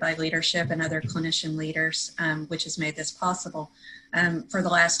supported by leadership and other clinician leaders, which has made this possible. For the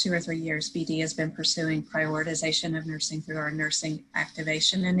last 2 or 3 years, BD has been pursuing prioritization of nursing through our Nursing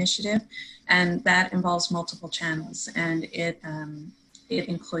Activation Initiative, and that involves multiple channels, and it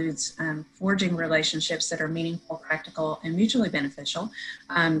includes forging relationships that are meaningful, practical, and mutually beneficial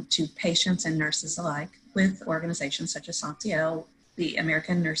to patients and nurses alike with organizations such as Sansil, the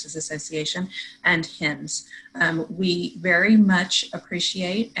American Nurses Association, and HIMSS. We very much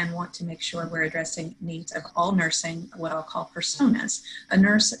appreciate and want to make sure we're addressing needs of all nursing, what I'll call personas. A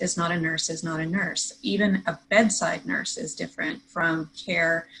nurse is not a nurse is not a nurse. Even a bedside nurse is different from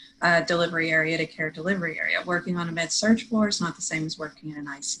care delivery area to care delivery area. Working on a med surg floor is not the same as working in an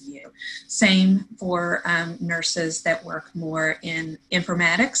ICU. Same for nurses that work more in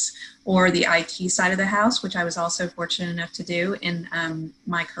informatics or the IT side of the house, which I was also fortunate enough to do in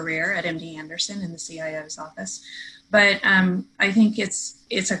my career at MD Anderson in the CIO's office. But I think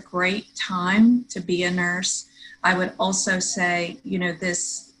it's a great time to be a nurse. I would also say,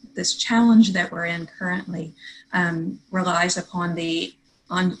 this challenge that we're in currently relies upon the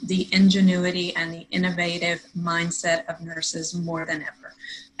ingenuity and the innovative mindset of nurses more than ever.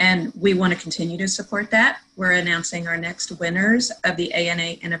 And we want to continue to support that. We're announcing our next winners of the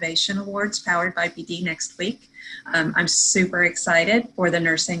ANA Innovation Awards powered by BD next week. I'm super excited for the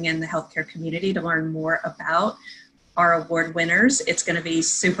nursing and the healthcare community to learn more about our award winners. It's going to be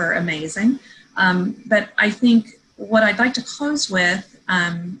super amazing. But I think what I'd like to close with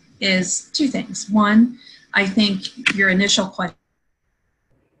is 2 things. One, I think your initial question.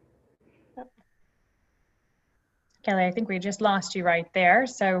 Kelly, I think we just lost you right there.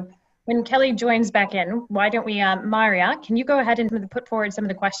 So when Kelly joins back in, why don't we, Maria, can you go ahead and put forward some of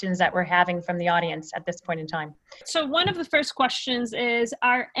the questions that we're having from the audience at this point in time? So one of the first questions is,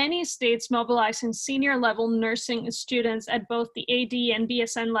 are any states mobilizing senior level nursing students at both the AD and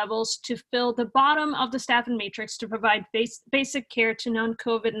BSN levels to fill the bottom of the staffing matrix to provide basic care to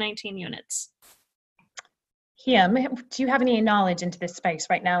non-COVID-19 units? Him, do you have any knowledge into this space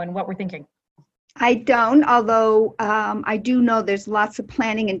right now and what we're thinking? I don't, although I do know there's lots of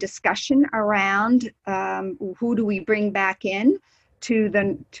planning and discussion around who do we bring back in to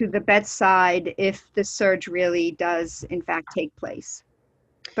the bedside if the surge really does in fact take place.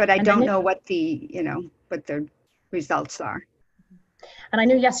 But I don't know what the results are. And I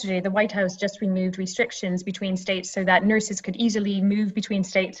know yesterday the White House just removed restrictions between states so that nurses could easily move between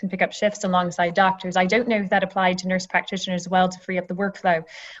states and pick up shifts alongside doctors. I don't know if that applied to nurse practitioners as well to free up the workflow.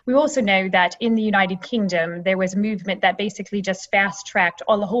 We also know that in the United Kingdom, there was a movement that basically just fast-tracked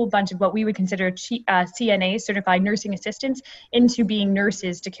a whole bunch of what we would consider CNAs, certified nursing assistants, into being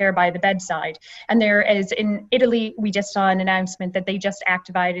nurses to care by the bedside. And there is, in Italy, we just saw an announcement that they just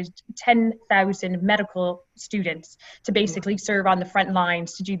activated 10,000 medical students to basically serve on the front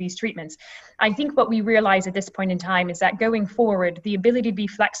lines to do these treatments. I think what we realize at this point in time is that going forward, the ability to be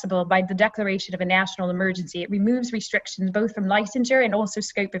flexible by the declaration of a national emergency, it removes restrictions both from licensure and also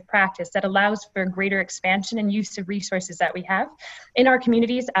scope of practice that allows for greater expansion and use of resources that we have. In our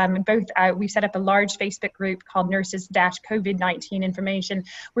communities, we've set up a large Facebook group called Nurses-COVID-19 Information.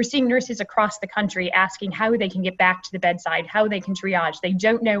 We're seeing nurses across the country asking how they can get back to the bedside, how they can triage. They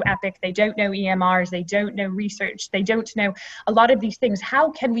don't know Epic, they don't know EMRs, they don't know research, they don't know a lot of these things.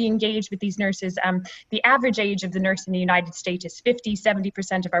 How can we engage with these nurses? The average age of the nurse in the United States is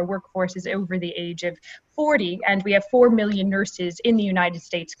 50-70% of our workforce is over the age of 40, and we have 4 million nurses in the United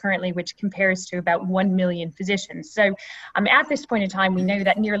States currently, which compares to about 1 million physicians. So at this point in time, we know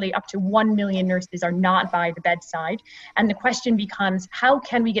that nearly up to 1 million nurses are not by the bedside, and the question becomes, how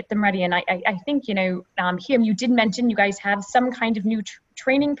can we get them ready? And I think, Him, you did mention you guys have some kind of new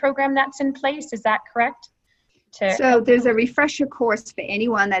training program that's in place. Is that correct? So there's a refresher course for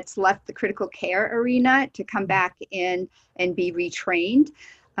anyone that's left the critical care arena to come back in and be retrained.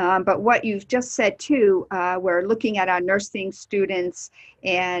 But what you've just said too, we're looking at our nursing students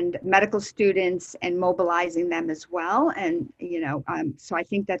and medical students and mobilizing them as well. And, so I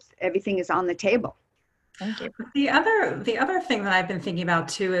think that everything is on the table. Thank you. The other thing that I've been thinking about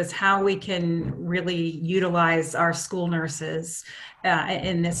too is how we can really utilize our school nurses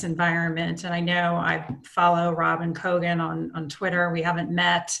in this environment. And I know I follow Robin Cogan on Twitter. We haven't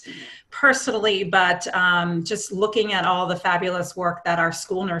met personally, but just looking at all the fabulous work that our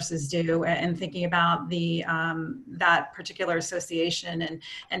school nurses do and thinking about that particular association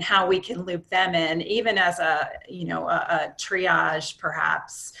and how we can loop them in, even as a triage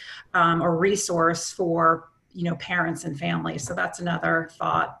perhaps, a resource for parents and families. So that's another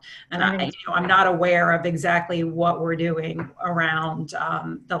thought. And I'm not aware of exactly what we're doing around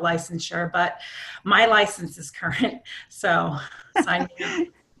the licensure, but my license is current. So sign me up.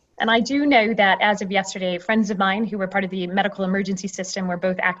 And I do know that as of yesterday, friends of mine who were part of the medical emergency system were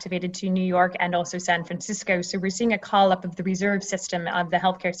both activated to New York and also San Francisco. So we're seeing a call up of the reserve system of the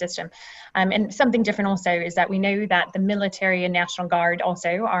healthcare system. And something different also is that we know that the military and National Guard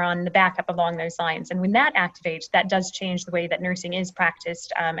also are on the backup along those lines. And when that activates, that does change the way that nursing is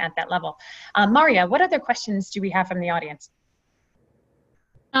practiced at that level. Maria, what other questions do we have from the audience?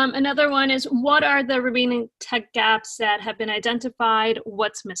 Another one is, what are the remaining tech gaps that have been identified?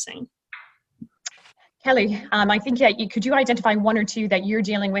 What's missing? Kelly, I think could you identify one or two that you're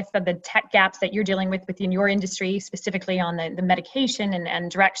dealing with, the tech gaps that you're dealing with within your industry, specifically on the medication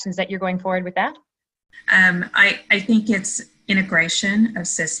and directions that you're going forward with that? I think it's integration of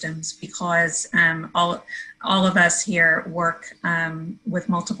systems because all of us here work with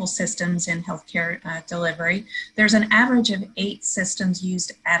multiple systems in healthcare delivery. There's an average of 8 systems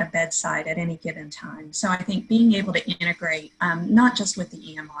used at a bedside at any given time. So I think being able to integrate not just with the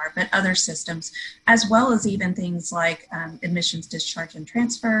EMR, but other systems, as well as even things like admissions, discharge, and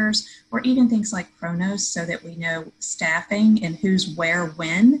transfers, or even things like Kronos so that we know staffing and who's where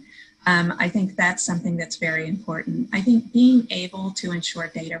when. I think that's something that's very important. I think being able to ensure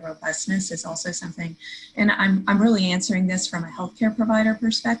data robustness is also something, and I'm really answering this from a healthcare provider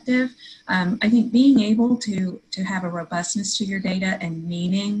perspective. I think being able to have a robustness to your data and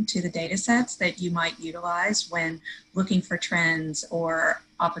meaning to the data sets that you might utilize when looking for trends or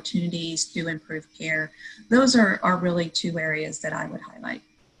opportunities to improve care, those are really 2 areas that I would highlight.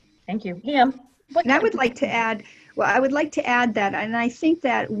 Thank you. Yeah. And I would like to add, that, and I think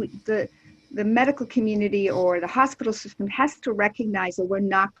that the medical community or the hospital system has to recognize that we're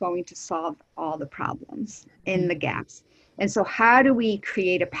not going to solve all the problems in the gaps. And so how do we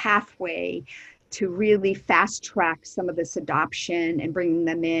create a pathway to really fast track some of this adoption and bringing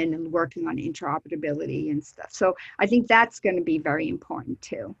them in and working on interoperability and stuff? So I think that's going to be very important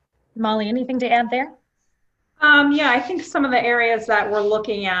too. Molly, anything to add there? Yeah, I think some of the areas that we're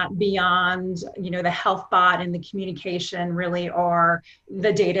looking at beyond, the health bot and the communication really are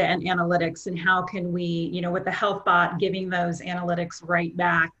the data and analytics, and how can we, with the health bot, giving those analytics right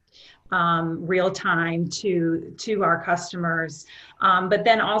back real time to our customers. But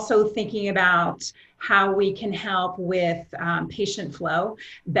then also thinking about how we can help with patient flow,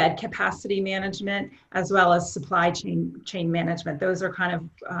 bed capacity management, as well as supply chain management. Those are kind of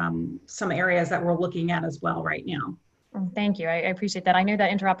some areas that we're looking at as well right now. Thank you. I appreciate that. I know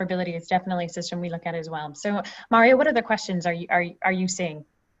that interoperability is definitely a system we look at as well. So, Mario, what other questions are you seeing?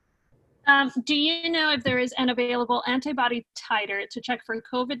 Do you know if there is an available antibody titer to check for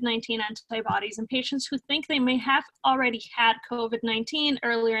COVID-19 antibodies in patients who think they may have already had COVID-19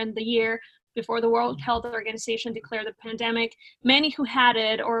 earlier in the year before the World Health Organization declared the pandemic? Many who had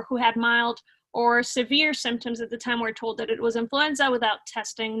it or who had mild or severe symptoms at the time were told that it was influenza without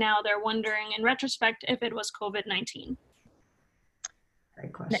testing. Now they're wondering in retrospect if it was COVID-19.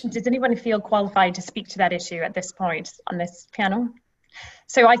 Great question. Does anyone feel qualified to speak to that issue at this point on this panel?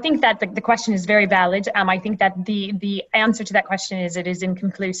 So I think that the question is very valid. I think that the answer to that question is it is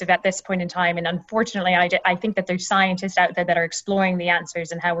inconclusive at this point in time. And unfortunately, I think that there's scientists out there that are exploring the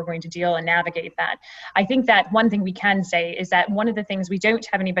answers and how we're going to deal and navigate that. I think that one thing we can say is that one of the things, we don't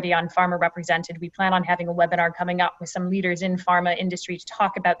have anybody on pharma represented. We plan on having a webinar coming up with some leaders in pharma industry to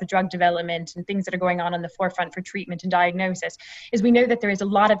talk about the drug development and things that are going on the forefront for treatment and diagnosis. Is we know that there is a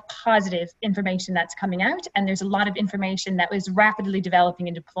lot of positive information that's coming out, and there's a lot of information that was rapidly developing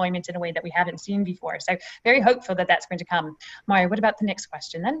and deployment in a way that we haven't seen before. So very hopeful that that's going to come. Mario, what about the next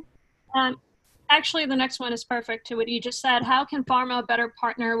question then? Actually, the next one is perfect to what you just said. How can pharma better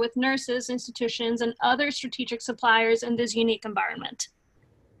partner with nurses, institutions, and other strategic suppliers in this unique environment?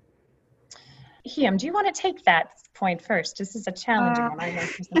 Hiem, do you want to take that point first? This is a challenging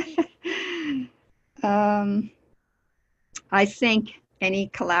one. I think any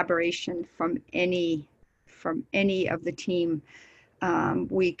collaboration from any of the team,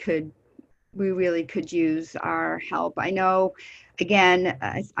 we really could use our help. I know, again,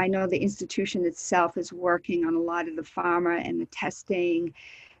 I know the institution itself is working on a lot of the pharma and the testing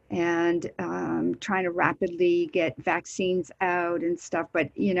and trying to rapidly get vaccines out and stuff.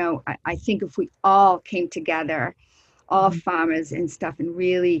 But, you know, I think if we all came together, all pharmas and stuff, and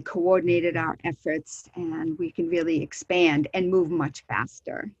really coordinated our efforts, and we can really expand and move much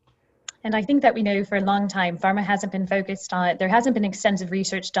faster. And I think that we know for a long time, pharma hasn't been focused on, there hasn't been extensive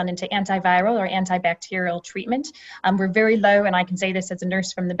research done into antiviral or antibacterial treatment. We're very low, and I can say this as a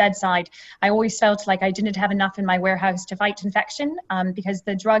nurse from the bedside. I always felt like I didn't have enough in my warehouse to fight infection because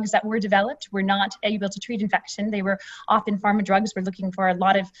the drugs that were developed were not able to treat infection. They were often pharma drugs. We're looking for a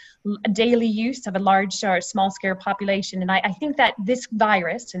lot of daily use of a large or small scale population. And I think that this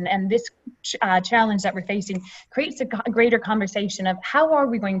virus and this challenge that we're facing creates a greater conversation of how are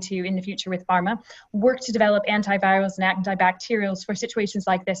we going to, in the future with pharma, work to develop antivirals and antibacterials for situations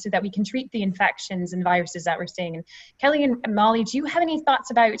like this so that we can treat the infections and viruses that we're seeing. And Kelly and Molly, do you have any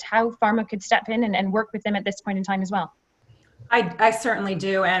thoughts about how pharma could step in and work with them at this point in time as well? I certainly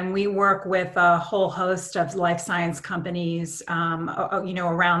do, and we work with a whole host of life science companies,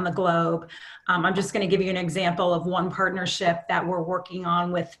 around the globe. I'm just going to give you an example of one partnership that we're working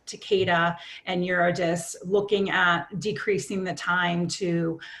on with Takeda and Eurodis, looking at decreasing the time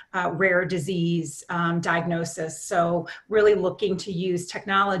to rare disease diagnosis. So really looking to use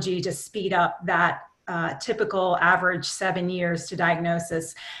technology to speed up that typical average 7 years to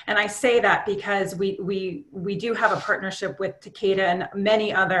diagnosis. And I say that because we do have a partnership with Takeda and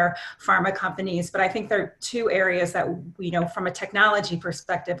many other pharma companies, but I think there are two areas that, from a technology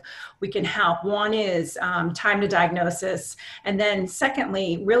perspective, we can help. One is time to diagnosis. And then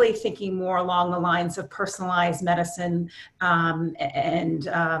secondly, really thinking more along the lines of personalized medicine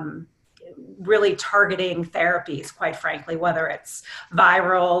and really targeting therapies, quite frankly, whether it's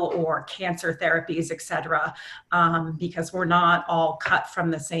viral or cancer therapies, et cetera, because we're not all cut from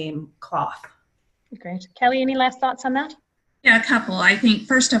the same cloth. Great. Kelly, any last thoughts on that? Yeah, a couple. I think,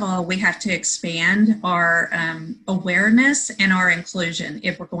 first of all, we have to expand our awareness and our inclusion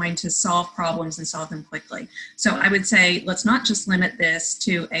if we're going to solve problems and solve them quickly. So I would say, let's not just limit this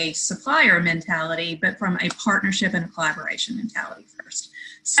to a supplier mentality, but from a partnership and a collaboration mentality first.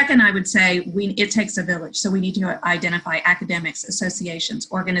 Second, I would say it takes a village. So we need to identify academics,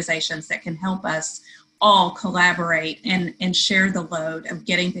 associations, organizations that can help us all collaborate and share the load of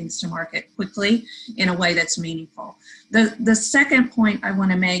getting things to market quickly in a way that's meaningful. The second point I want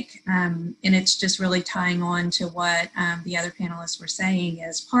to make, and it's just really tying on to what the other panelists were saying,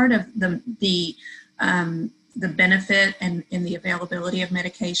 is part of the benefit and the availability of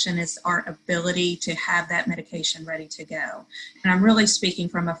medication is our ability to have that medication ready to go. And I'm really speaking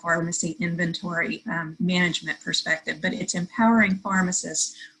from a pharmacy inventory management perspective, but it's empowering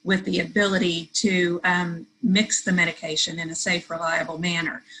pharmacists with the ability to mix the medication in a safe, reliable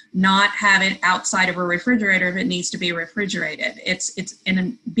manner, not have it outside of a refrigerator if it needs to be refrigerated. It's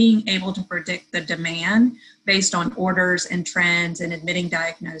in being able to predict the demand based on orders and trends and admitting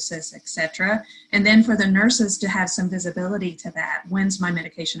diagnosis, et cetera. And then for the nurses to have some visibility to that. When's my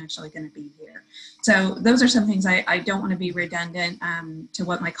medication actually going to be here? So those are some things I don't want to be redundant to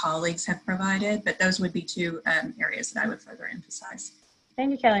what my colleagues have provided, but those would be two areas that I would further emphasize.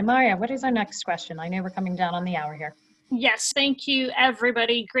 Thank you, Kelly. Maria, what is our next question? I know we're coming down on the hour here. Yes, thank you,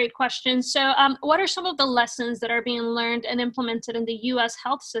 everybody. Great question. So what are some of the lessons that are being learned and implemented in the U.S.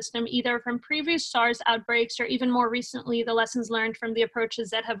 health system, either from previous SARS outbreaks or even more recently, the lessons learned from the approaches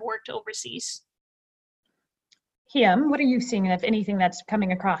that have worked overseas? Hiem, what are you seeing, if anything, that's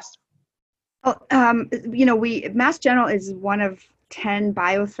coming across? Oh, Mass General is one of 10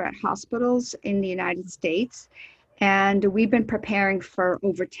 biothreat hospitals in the United States, and we've been preparing for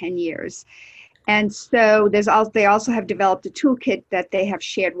over 10 years. And so they also have developed a toolkit that they have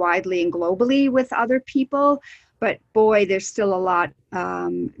shared widely and globally with other people. But boy, there's still a lot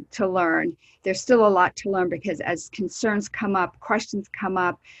to learn. There's still a lot to learn because as concerns come up, questions come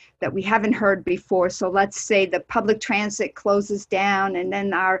up that we haven't heard before. So let's say the public transit closes down, and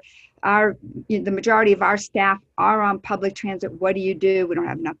then the majority of our staff are on public transit. What do you do? We don't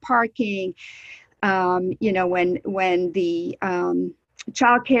have enough parking. When the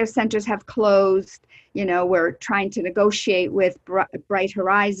child care centers have closed, we're trying to negotiate with Bright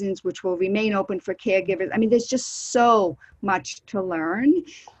Horizons, which will remain open for caregivers. I mean, there's just so much to learn.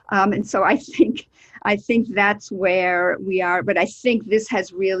 And so I think that's where we are. But I think this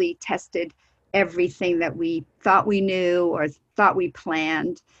has really tested everything that we thought we knew or thought we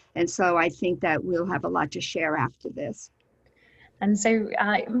planned. And so I think that we'll have a lot to share after this. And so,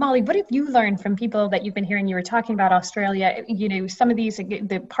 Molly, what have you learned from people that you've been hearing? You were talking about Australia, some of these,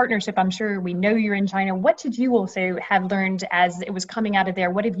 the partnership, I'm sure we know you're in China. What did you also have learned as it was coming out of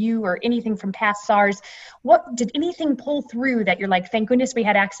there? What have you, or anything from past SARS, what did anything pull through that you're like, thank goodness we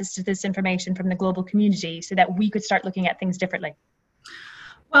had access to this information from the global community so that we could start looking at things differently?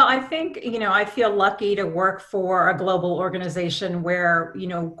 Well, I think, I feel lucky to work for a global organization where,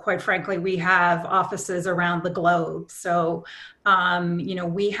 quite frankly, we have offices around the globe. So,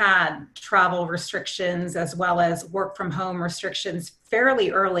 we had travel restrictions as well as work from home restrictions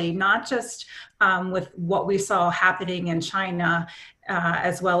fairly early, not just with what we saw happening in China,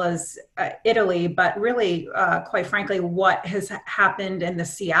 as well as Italy, but really, quite frankly, what has happened in the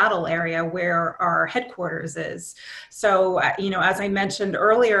Seattle area where our headquarters is. So, as I mentioned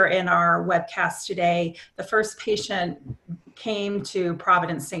earlier in our webcast today, the first patient came to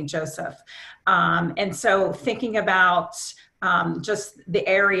Providence St. Joseph. And so thinking about just the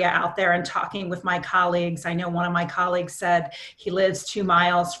area out there and talking with my colleagues. I know one of my colleagues said he lives 2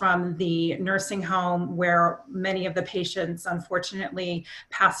 miles from the nursing home where many of the patients unfortunately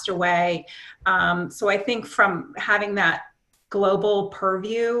passed away. So I think from having that global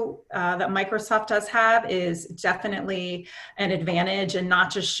purview that Microsoft does have is definitely an advantage, and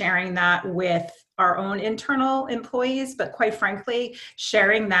not just sharing that with our own internal employees, but quite frankly,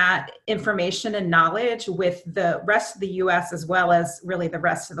 sharing that information and knowledge with the rest of the US as well as really the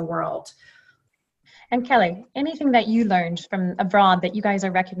rest of the world. And Kelly, anything that you learned from abroad that you guys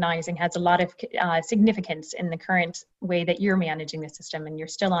are recognizing has a lot of significance in the current way that you're managing the system? And you're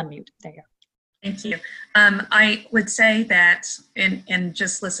still on mute. There you go. Thank you. I would say that in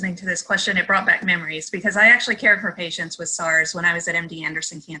just listening to this question, it brought back memories because I actually cared for patients with SARS when I was at MD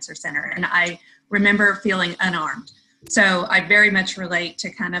Anderson Cancer Center, and I remember feeling unarmed. So I very much relate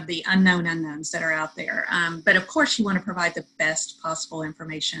to kind of the unknown unknowns that are out there. But of course, you want to provide the best possible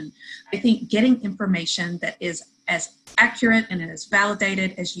information. I think getting information that is as accurate and as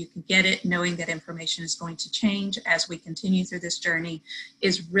validated as you can get it, knowing that information is going to change as we continue through this journey,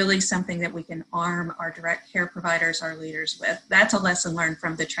 is really something that we can arm our direct care providers, our leaders with. That's a lesson learned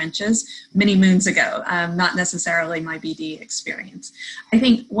from the trenches many moons ago, not necessarily my BD experience. I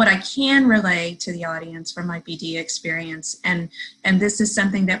think what I can relay to the audience from my BD experience, and this is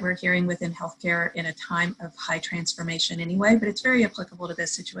something that we're hearing within healthcare in a time of high transformation anyway, but it's very applicable to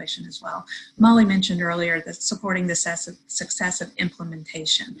this situation as well. Molly mentioned earlier that supporting the success of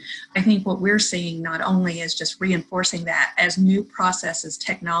implementation. I think what we're seeing not only is just reinforcing that as new processes,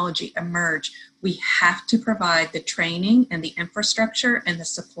 technology emerge, we have to provide the training and the infrastructure and the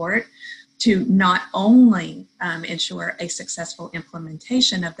support to not only ensure a successful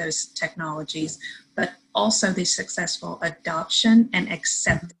implementation of those technologies, but also the successful adoption and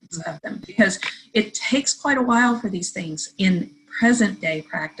acceptance of them. Because it takes quite a while for these things in present day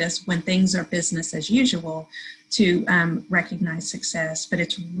practice, when things are business as usual, to recognize success, but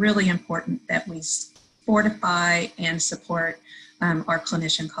it's really important that we fortify and support our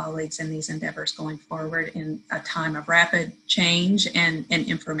clinician colleagues in these endeavors going forward in a time of rapid change and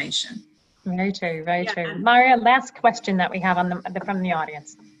information. Very true, very true. Maria, last question that we have on from the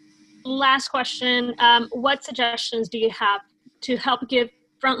audience. Last question. What suggestions do you have to help give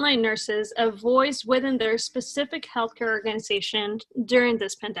frontline nurses a voice within their specific healthcare organization during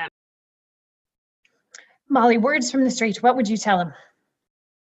this pandemic? Molly, words from the street, what would you tell them?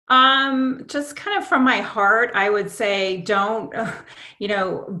 Just kind of from my heart, I would say don't,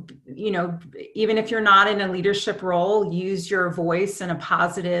 even if you're not in a leadership role, use your voice in a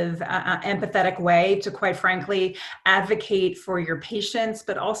positive, empathetic way to, quite frankly, advocate for your patients,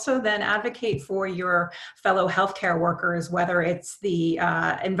 but also then advocate for your fellow healthcare workers, whether it's the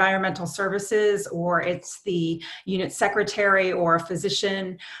environmental services or it's the unit secretary or a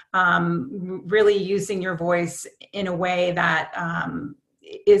physician, really using your voice in a way that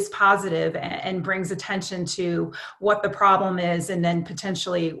is positive and brings attention to what the problem is and then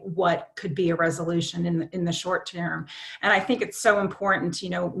potentially what could be a resolution in the short term. And I think it's so important,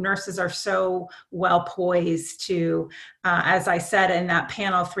 nurses are so well poised to, as I said in that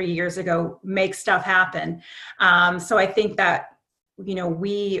panel 3 years ago, make stuff happen. So I think that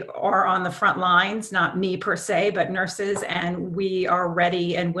we are on the front lines, not me per se, but nurses, and we are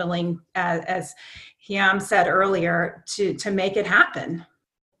ready and willing, as Hyam said earlier, to make it happen.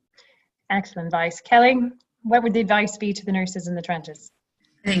 Excellent advice. Kelly, what would the advice be to the nurses in the trenches?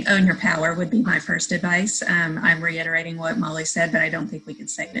 I think own your power would be my first advice. I'm reiterating what Molly said, but I don't think we can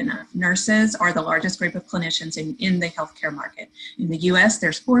say it enough. Nurses are the largest group of clinicians in the healthcare market. In the US,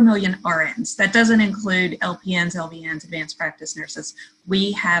 there's 4 million RNs. That doesn't include LPNs, LVNs, advanced practice nurses.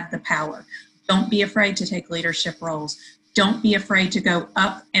 We have the power. Don't be afraid to take leadership roles. Don't be afraid to go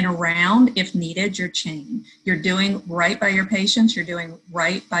up and around, if needed, your chain. You're doing right by your patients. You're doing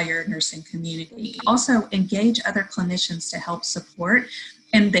right by your nursing community. Also, engage other clinicians to help support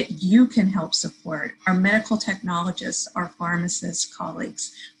and that you can help support. Our medical technologists, our pharmacists,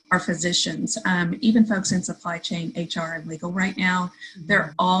 colleagues, our physicians, even folks in supply chain, HR, and legal right now,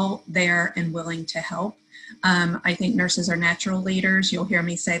 they're all there and willing to help. I think nurses are natural leaders. You'll hear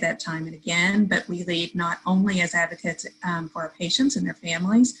me say that time and again, but we lead not only as advocates for our patients and their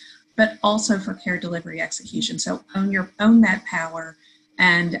families, but also for care delivery execution. So own that power,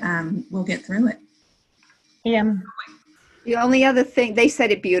 and we'll get through it. Yeah. The only other thing, they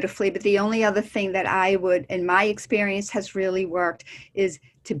said it beautifully, but the only other thing that I would, in my experience, has really worked is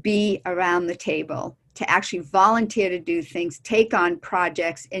to be around the table, to actually volunteer to do things, take on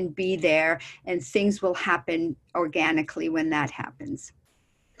projects and be there, and things will happen organically when that happens.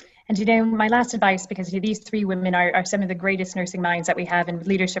 And my last advice, because these 3 women are some of the greatest nursing minds that we have in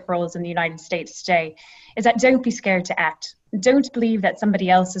leadership roles in the United States today, is that don't be scared to act. Don't believe that somebody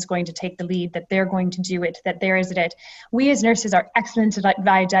else is going to take the lead, that they're going to do it, that there is it. We as nurses are excellent at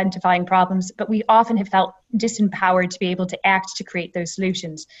identifying problems, but we often have felt disempowered to be able to act to create those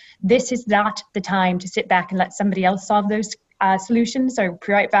solutions. This is not the time to sit back and let somebody else solve those solutions or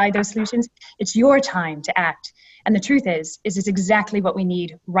provide those solutions. It's your time to act. And the truth is it's exactly what we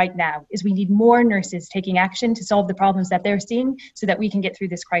need right now, is we need more nurses taking action to solve the problems that they're seeing so that we can get through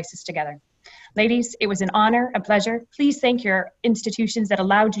this crisis together. Ladies, it was an honor, a pleasure. Please thank your institutions that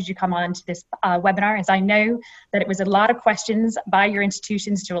allowed you to come on to this webinar, as I know that it was a lot of questions by your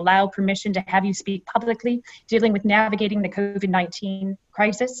institutions to allow permission to have you speak publicly, dealing with navigating the COVID-19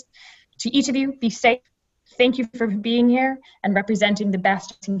 crisis. To each of you, be safe. Thank you for being here and representing the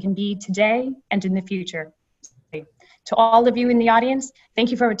best you can be today and in the future. To all of you in the audience, thank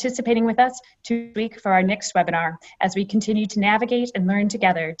you for participating with us this week for our next webinar as we continue to navigate and learn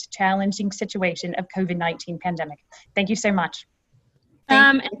together the challenging situation of COVID-19 pandemic. Thank you so much.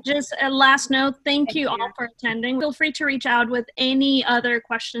 And just a last note, thank you all for attending. Feel free to reach out with any other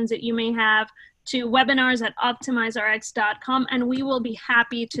questions that you may have to webinars@optimizerx.com, and we will be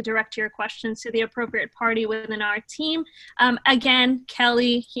happy to direct your questions to the appropriate party within our team. Again,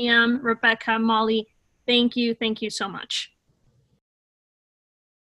 Kelly, Hyam, Rebecca, Molly, thank you so much.